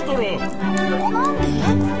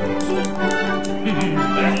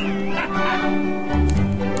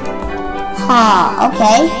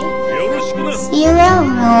 Okay. See you around.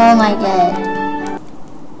 Oh my god.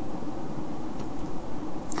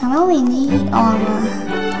 I really need armor.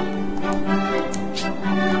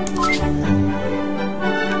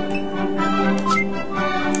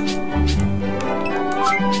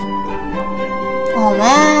 Oh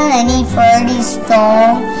man, I need 30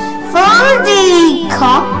 stone. 30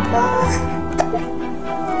 copper?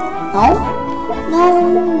 No?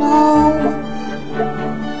 No.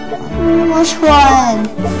 Which one?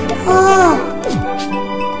 Oh.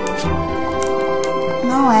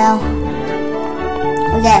 No, well.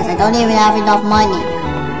 I guess I don't even have enough money.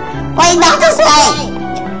 Wait, not this way!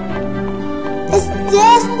 It's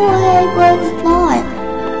this way, but it's not.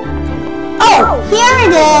 Oh, here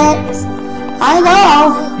it is! I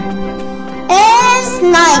know. is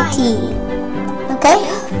 90. Okay.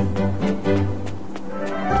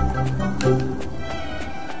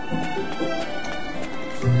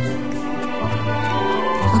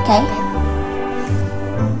 Okay.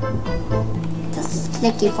 Just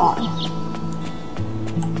clicky farm.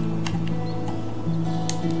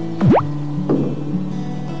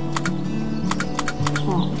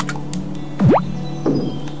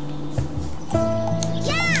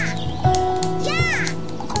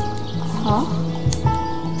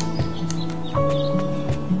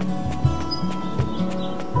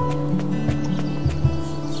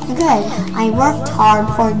 Good. I worked hard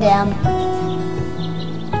for them.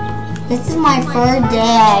 This is my third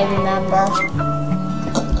day, I remember.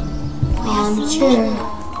 Sure.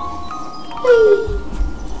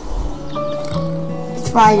 It's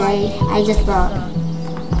Friday. I just wrote.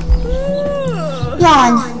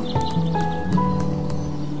 Yawn.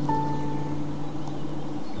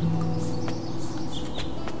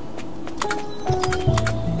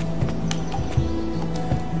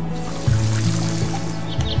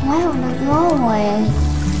 Wow, there's no way.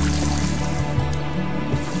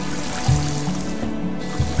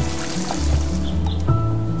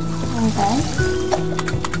 Okay.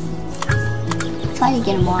 Try to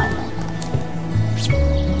get him on.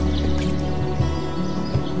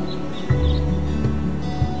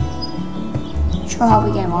 Sure how we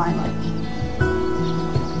get him on.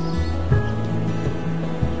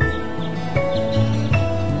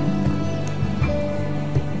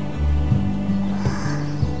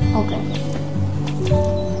 Okay.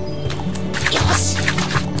 Yes.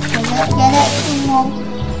 Get it? No.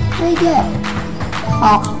 Very good.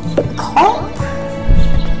 Oh, carp?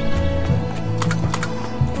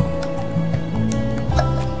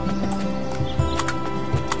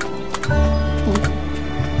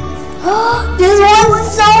 This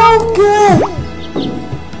one's so good.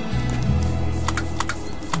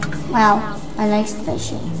 Wow, I like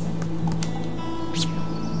fishing.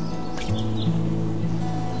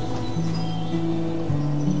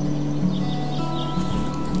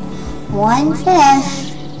 One fish.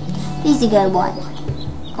 He's a good one.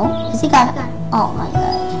 Oh, is he got it? Oh my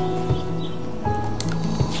god.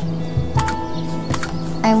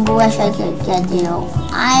 I wish I could get you.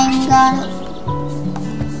 I'm gonna.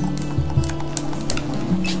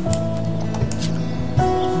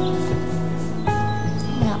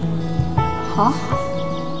 No. Huh?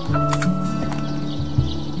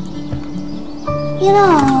 You know.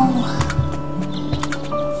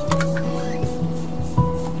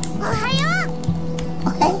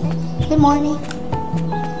 Okay. Good morning.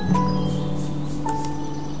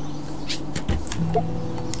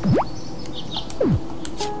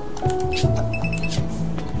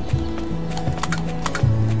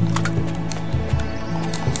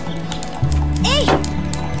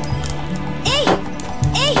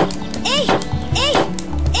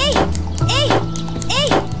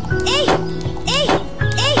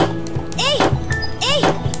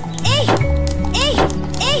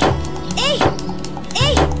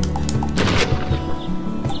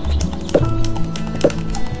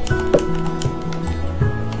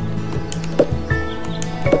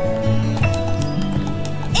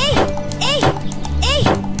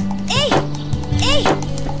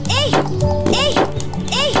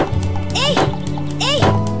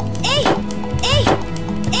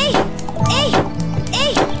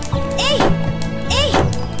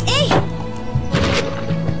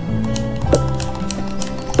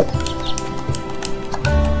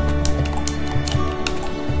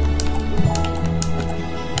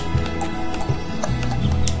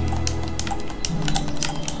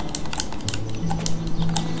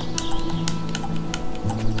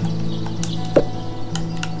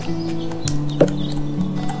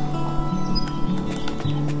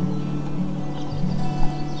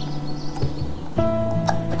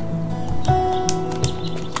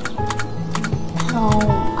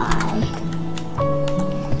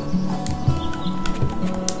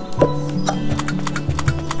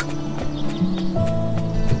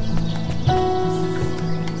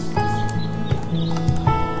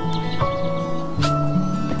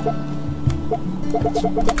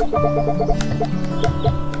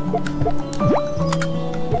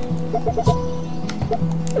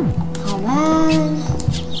 Oh man,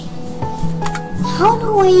 how do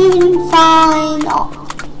I even find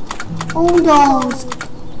all those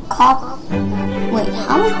cop? Wait,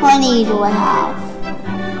 how much money do I have?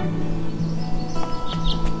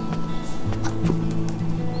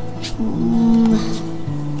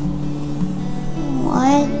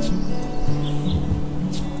 What?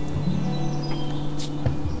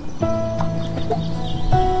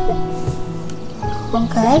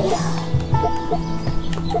 Okay.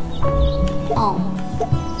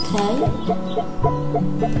 Okay.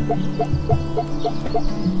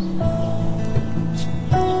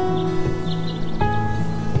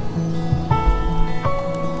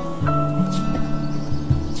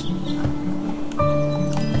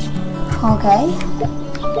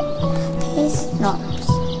 Taste nuts.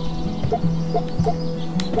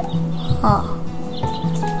 Huh.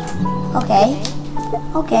 Okay.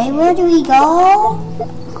 Okay, where do we go?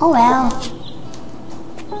 Oh well.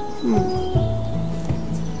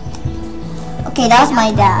 Okay, that was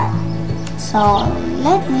my dad. So,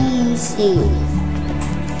 let me see.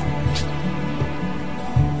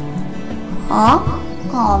 Huh?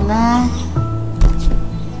 Oh man.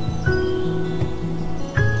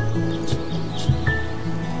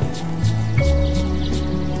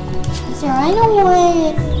 Is there any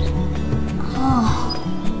way? Oh.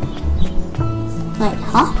 Wait,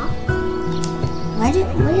 huh? What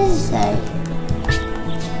does it say?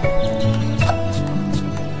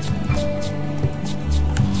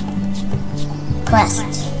 Quest.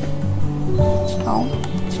 Oh.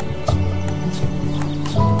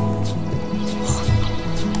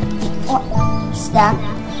 What's that?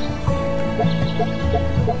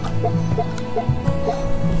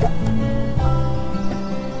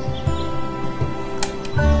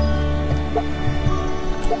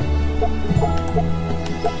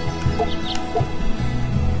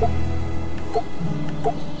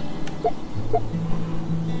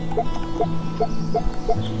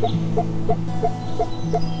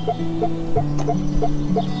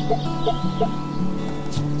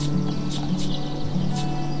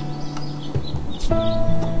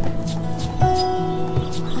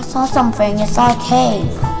 I saw something. It's a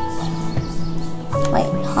cave.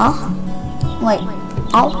 Wait, huh? Wait,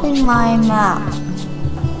 open my map.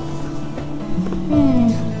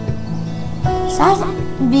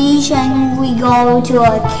 Beach and we go to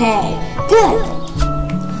a cave. Good.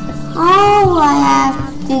 All I have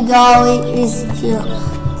to go is to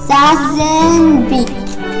Zazan Beach.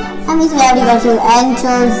 That means we have to go to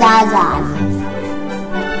enter Zazan.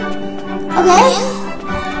 Okay.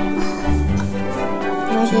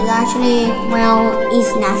 Which is actually, well,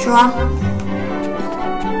 East Natural.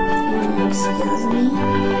 Excuse me.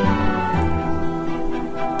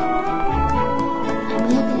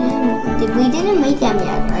 We didn't make them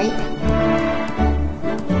yet, right?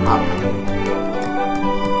 Oh.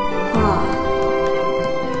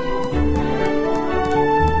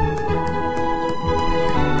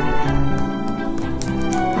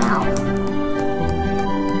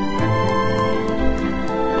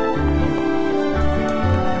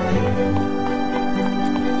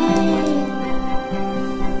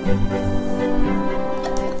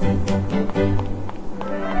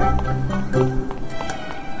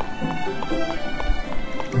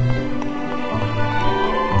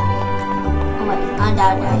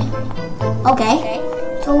 Okay,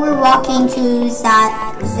 so we're walking to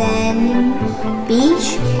Zazan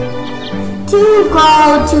Beach to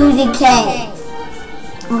go to the cave.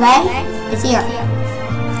 Okay, it's here.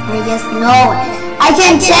 I just know it. I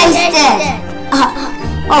can taste it.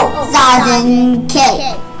 Oh, Zazan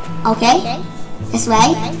Cave. Okay, this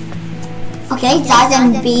way. Okay,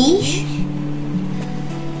 Zazan Beach.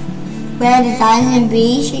 Where the Zazan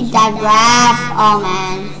Beach? That raft. Oh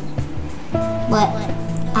man. But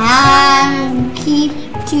I keep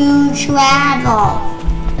to travel.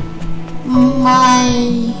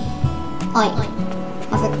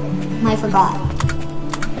 I forgot.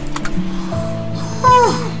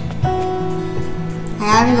 I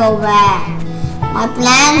have to go back. My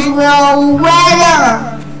plans will weather.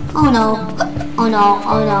 Oh no. Oh no.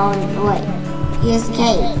 Oh no. Wait. Here's the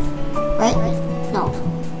cave. Right? No.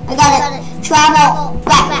 I gotta travel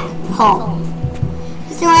back home.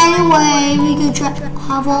 Is there any way we could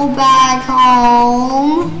travel back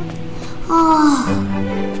home? Oh,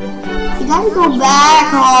 you gotta go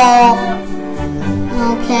back home.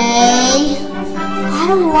 Okay. I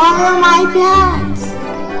don't water my plants.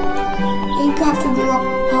 You have to go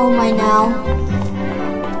home right now.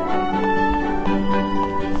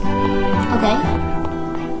 Okay.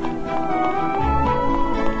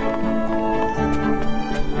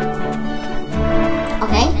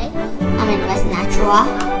 Okay. I'm in West Natural.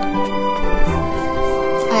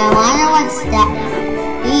 I wonder what's that.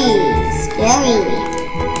 Scary.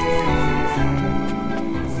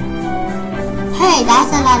 Hey,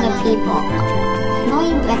 that's a lot of people. I'm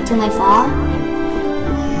going back to my farm.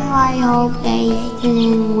 I hope they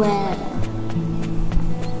didn't weather.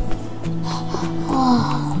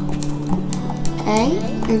 Okay,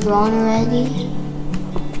 you're gone already.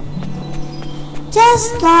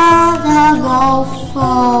 Just gotta go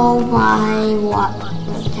for my water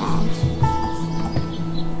tank.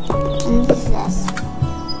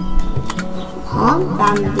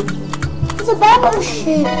 Bamboo. It's a bamboo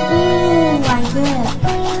shoot. Oh my god.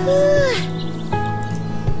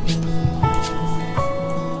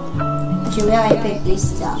 I should really pick this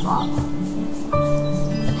stuff up.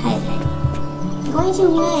 Hey, I'm going to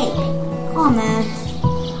wait. Oh man.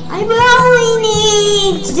 I really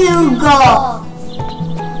need to go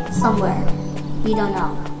somewhere. We don't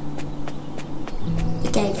know.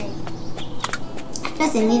 Okay.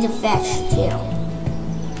 Plus I need to fetch too.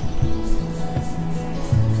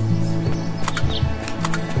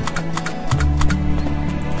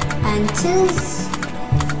 And this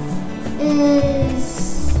is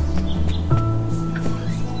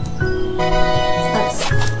oops.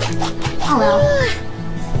 Oh well.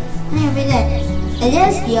 Maybe it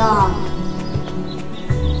is young.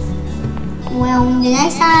 Well, the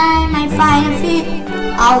next time I find a fish,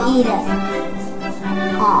 I'll eat it.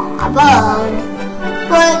 Oh, a bone.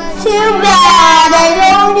 But too bad, I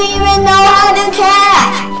don't even know how to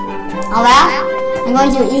catch. Oh well, I'm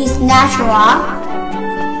going to use natural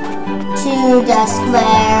to the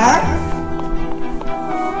square.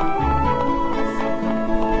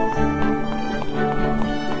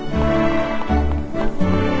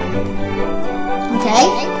 Okay,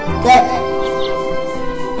 good.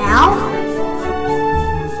 Now,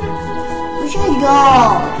 where should I go?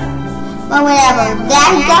 But whatever,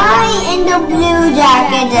 that guy in the blue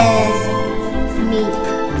jacket is me.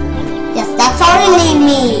 Yes, that's totally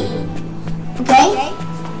me. Okay?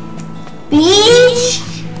 Beach.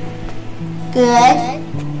 Good.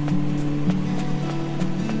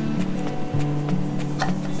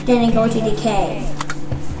 Then I go to the cave.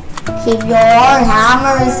 Keep your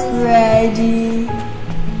hammers ready.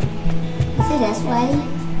 Is it this way?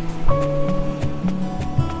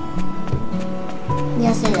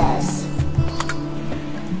 Yes, it is.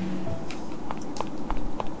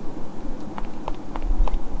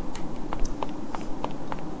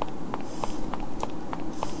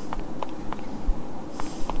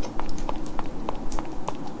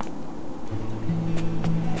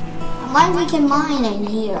 Why we can mine in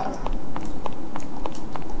here?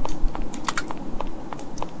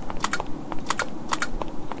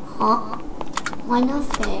 Huh? Why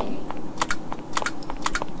nothing?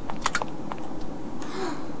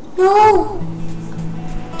 No!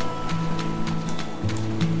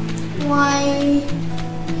 Why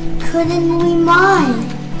couldn't we mine?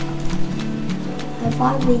 I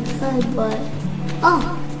thought we could, but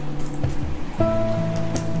oh.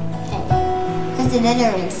 The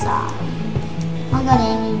nether inside. I got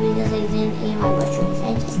angry because I didn't eat my mushrooms. I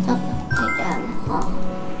just don't like them. Huh.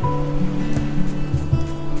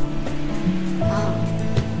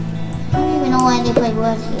 I don't even know why they put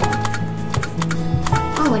wood here.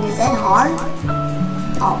 Oh, wait, is that hard?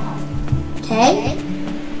 Oh. Okay.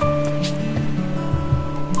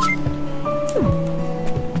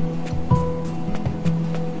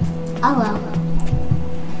 Oh well.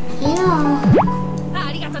 Yeah.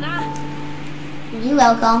 You're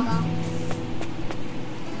welcome.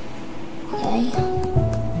 Okay.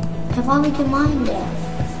 I thought we could mine there.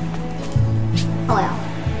 Oh well.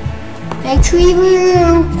 Victory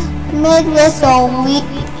room, mid whistle, weak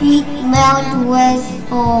mount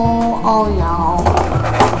whistle. Oh no.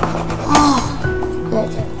 Oh,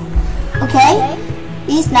 good. Okay.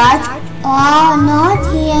 These nuts. Oh, not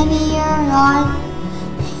here, not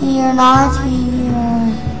here, not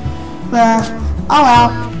here. Where? Oh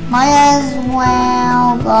well. Might as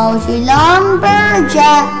well go to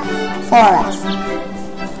Lumberjack Forest.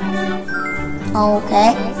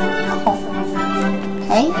 Okay. Oh.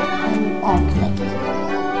 Okay. Okay.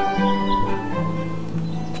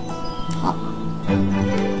 Oh.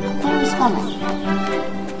 Who's coming?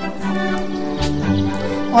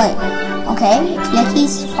 Wait. Okay.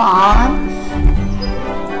 Clicky's farm.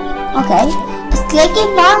 Okay. Is Clicky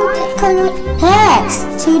farm next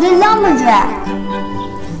to the Lumberjack?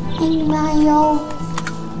 And my old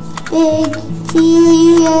big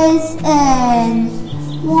TSN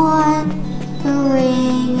wandering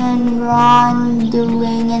and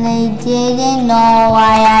wandering, and I didn't know I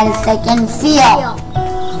had a second field.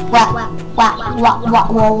 Wow.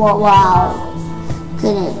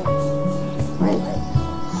 Couldn't. Wait.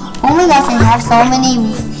 Oh my gosh, I have so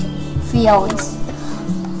many fields.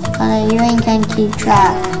 And I even can keep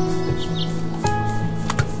track.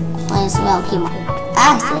 Might as well keep my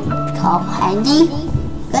acid called handy.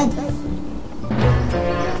 Good.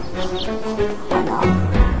 Oh no.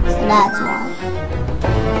 So that's why.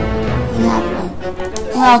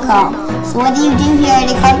 Welcome. So what do you do here at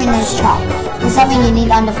the carpenter's shop? There's something you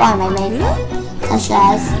need on the farm I made, such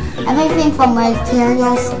as everything from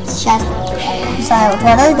materials, chest, sorry,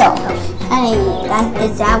 what are those? Honey,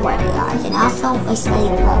 it's that way. I can also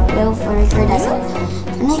explain about real furniture doesn't.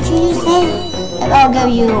 So make sure you say that I'll give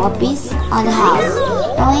you a piece of the house.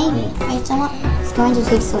 Only, wait, someone it's going to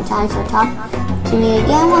take some time, so talk to me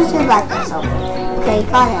again once your breakfast over. Okay,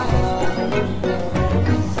 got it.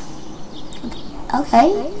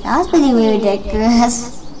 Okay, that was pretty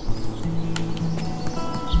ridiculous.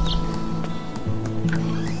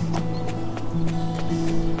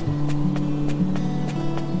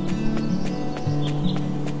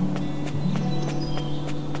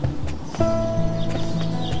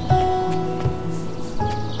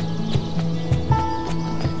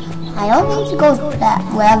 I don't need to go that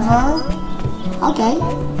river. Okay.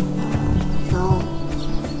 So,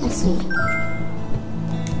 let's see.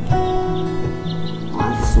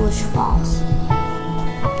 Switch Falls.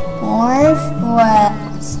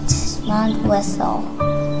 Northwest Mount Whistle.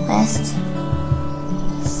 West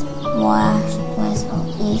Splash Whistle.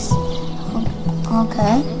 East.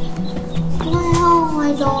 Okay. Well, I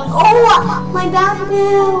don't. Oh, my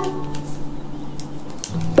bamboo!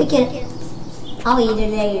 Pick it. I'll eat it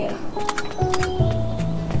later.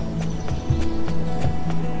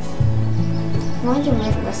 I'm going to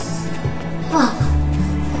make this.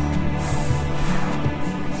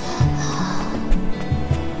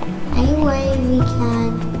 Anyway,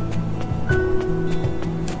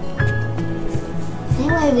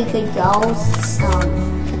 we could go some.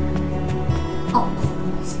 Oh,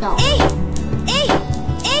 snow.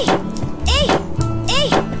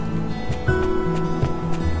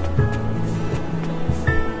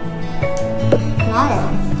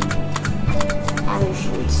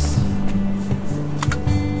 Parachutes.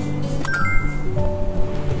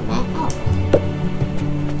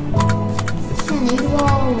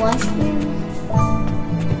 Mushroom. Oh,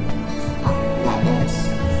 that is.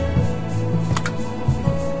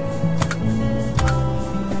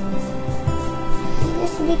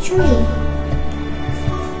 There's a big tree.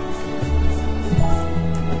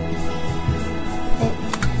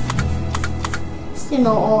 Still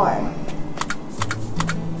no ore.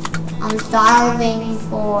 I'm starving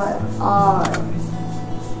for ore.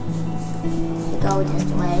 To go this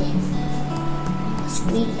way.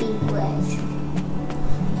 Squeaky bridge.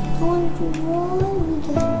 Why we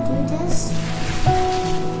can do this?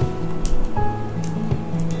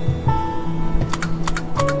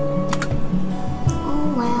 Oh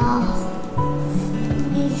well. Let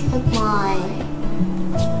me check mine.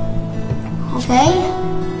 Okay.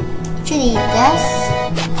 Should eat this.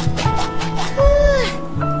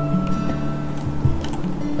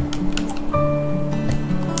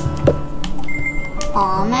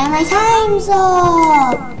 Oh man, my time's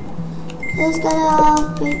up! Just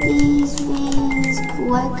gotta pick these things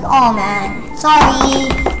quick. Oh man, sorry.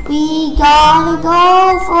 We gotta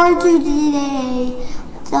go for today.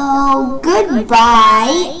 So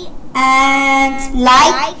goodbye and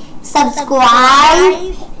like,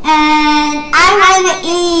 subscribe, and I'm gonna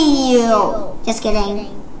eat you. Just kidding.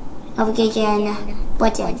 Notification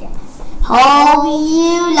button. Hope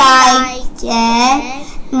you liked it.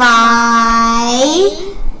 My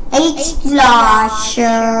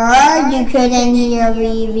Sure, you couldn't hear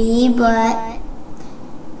me, but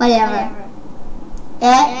whatever.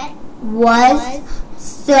 It was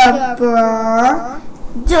super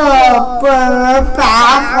duper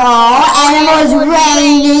powerful, and it was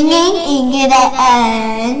raining in the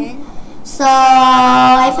end. So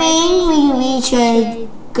I think we should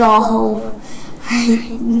go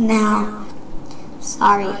right now.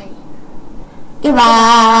 Sorry.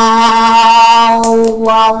 Goodbye.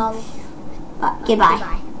 Well,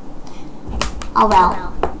 goodbye. Oh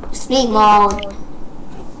well. Sleep mode.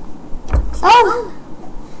 So,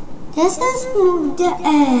 this is the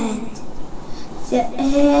end. The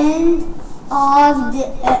end of the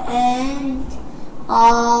end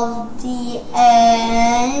of the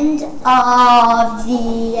end of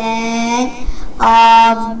the end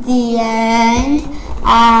of the end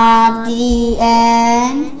of the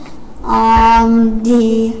end of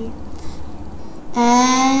the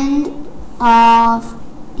end of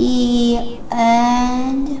the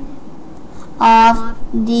end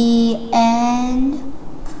of the end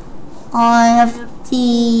of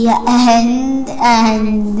the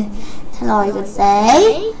end. That's all I could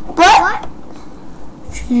say. But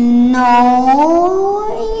no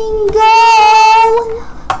go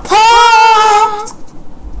cat.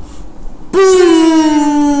 Boo.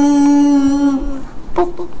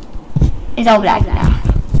 It's all black now.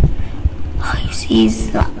 Oh, you see,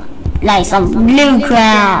 it's like some blue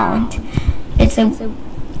cloud. It's a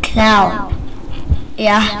cloud.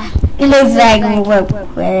 Yeah, it looks like we're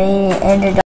in the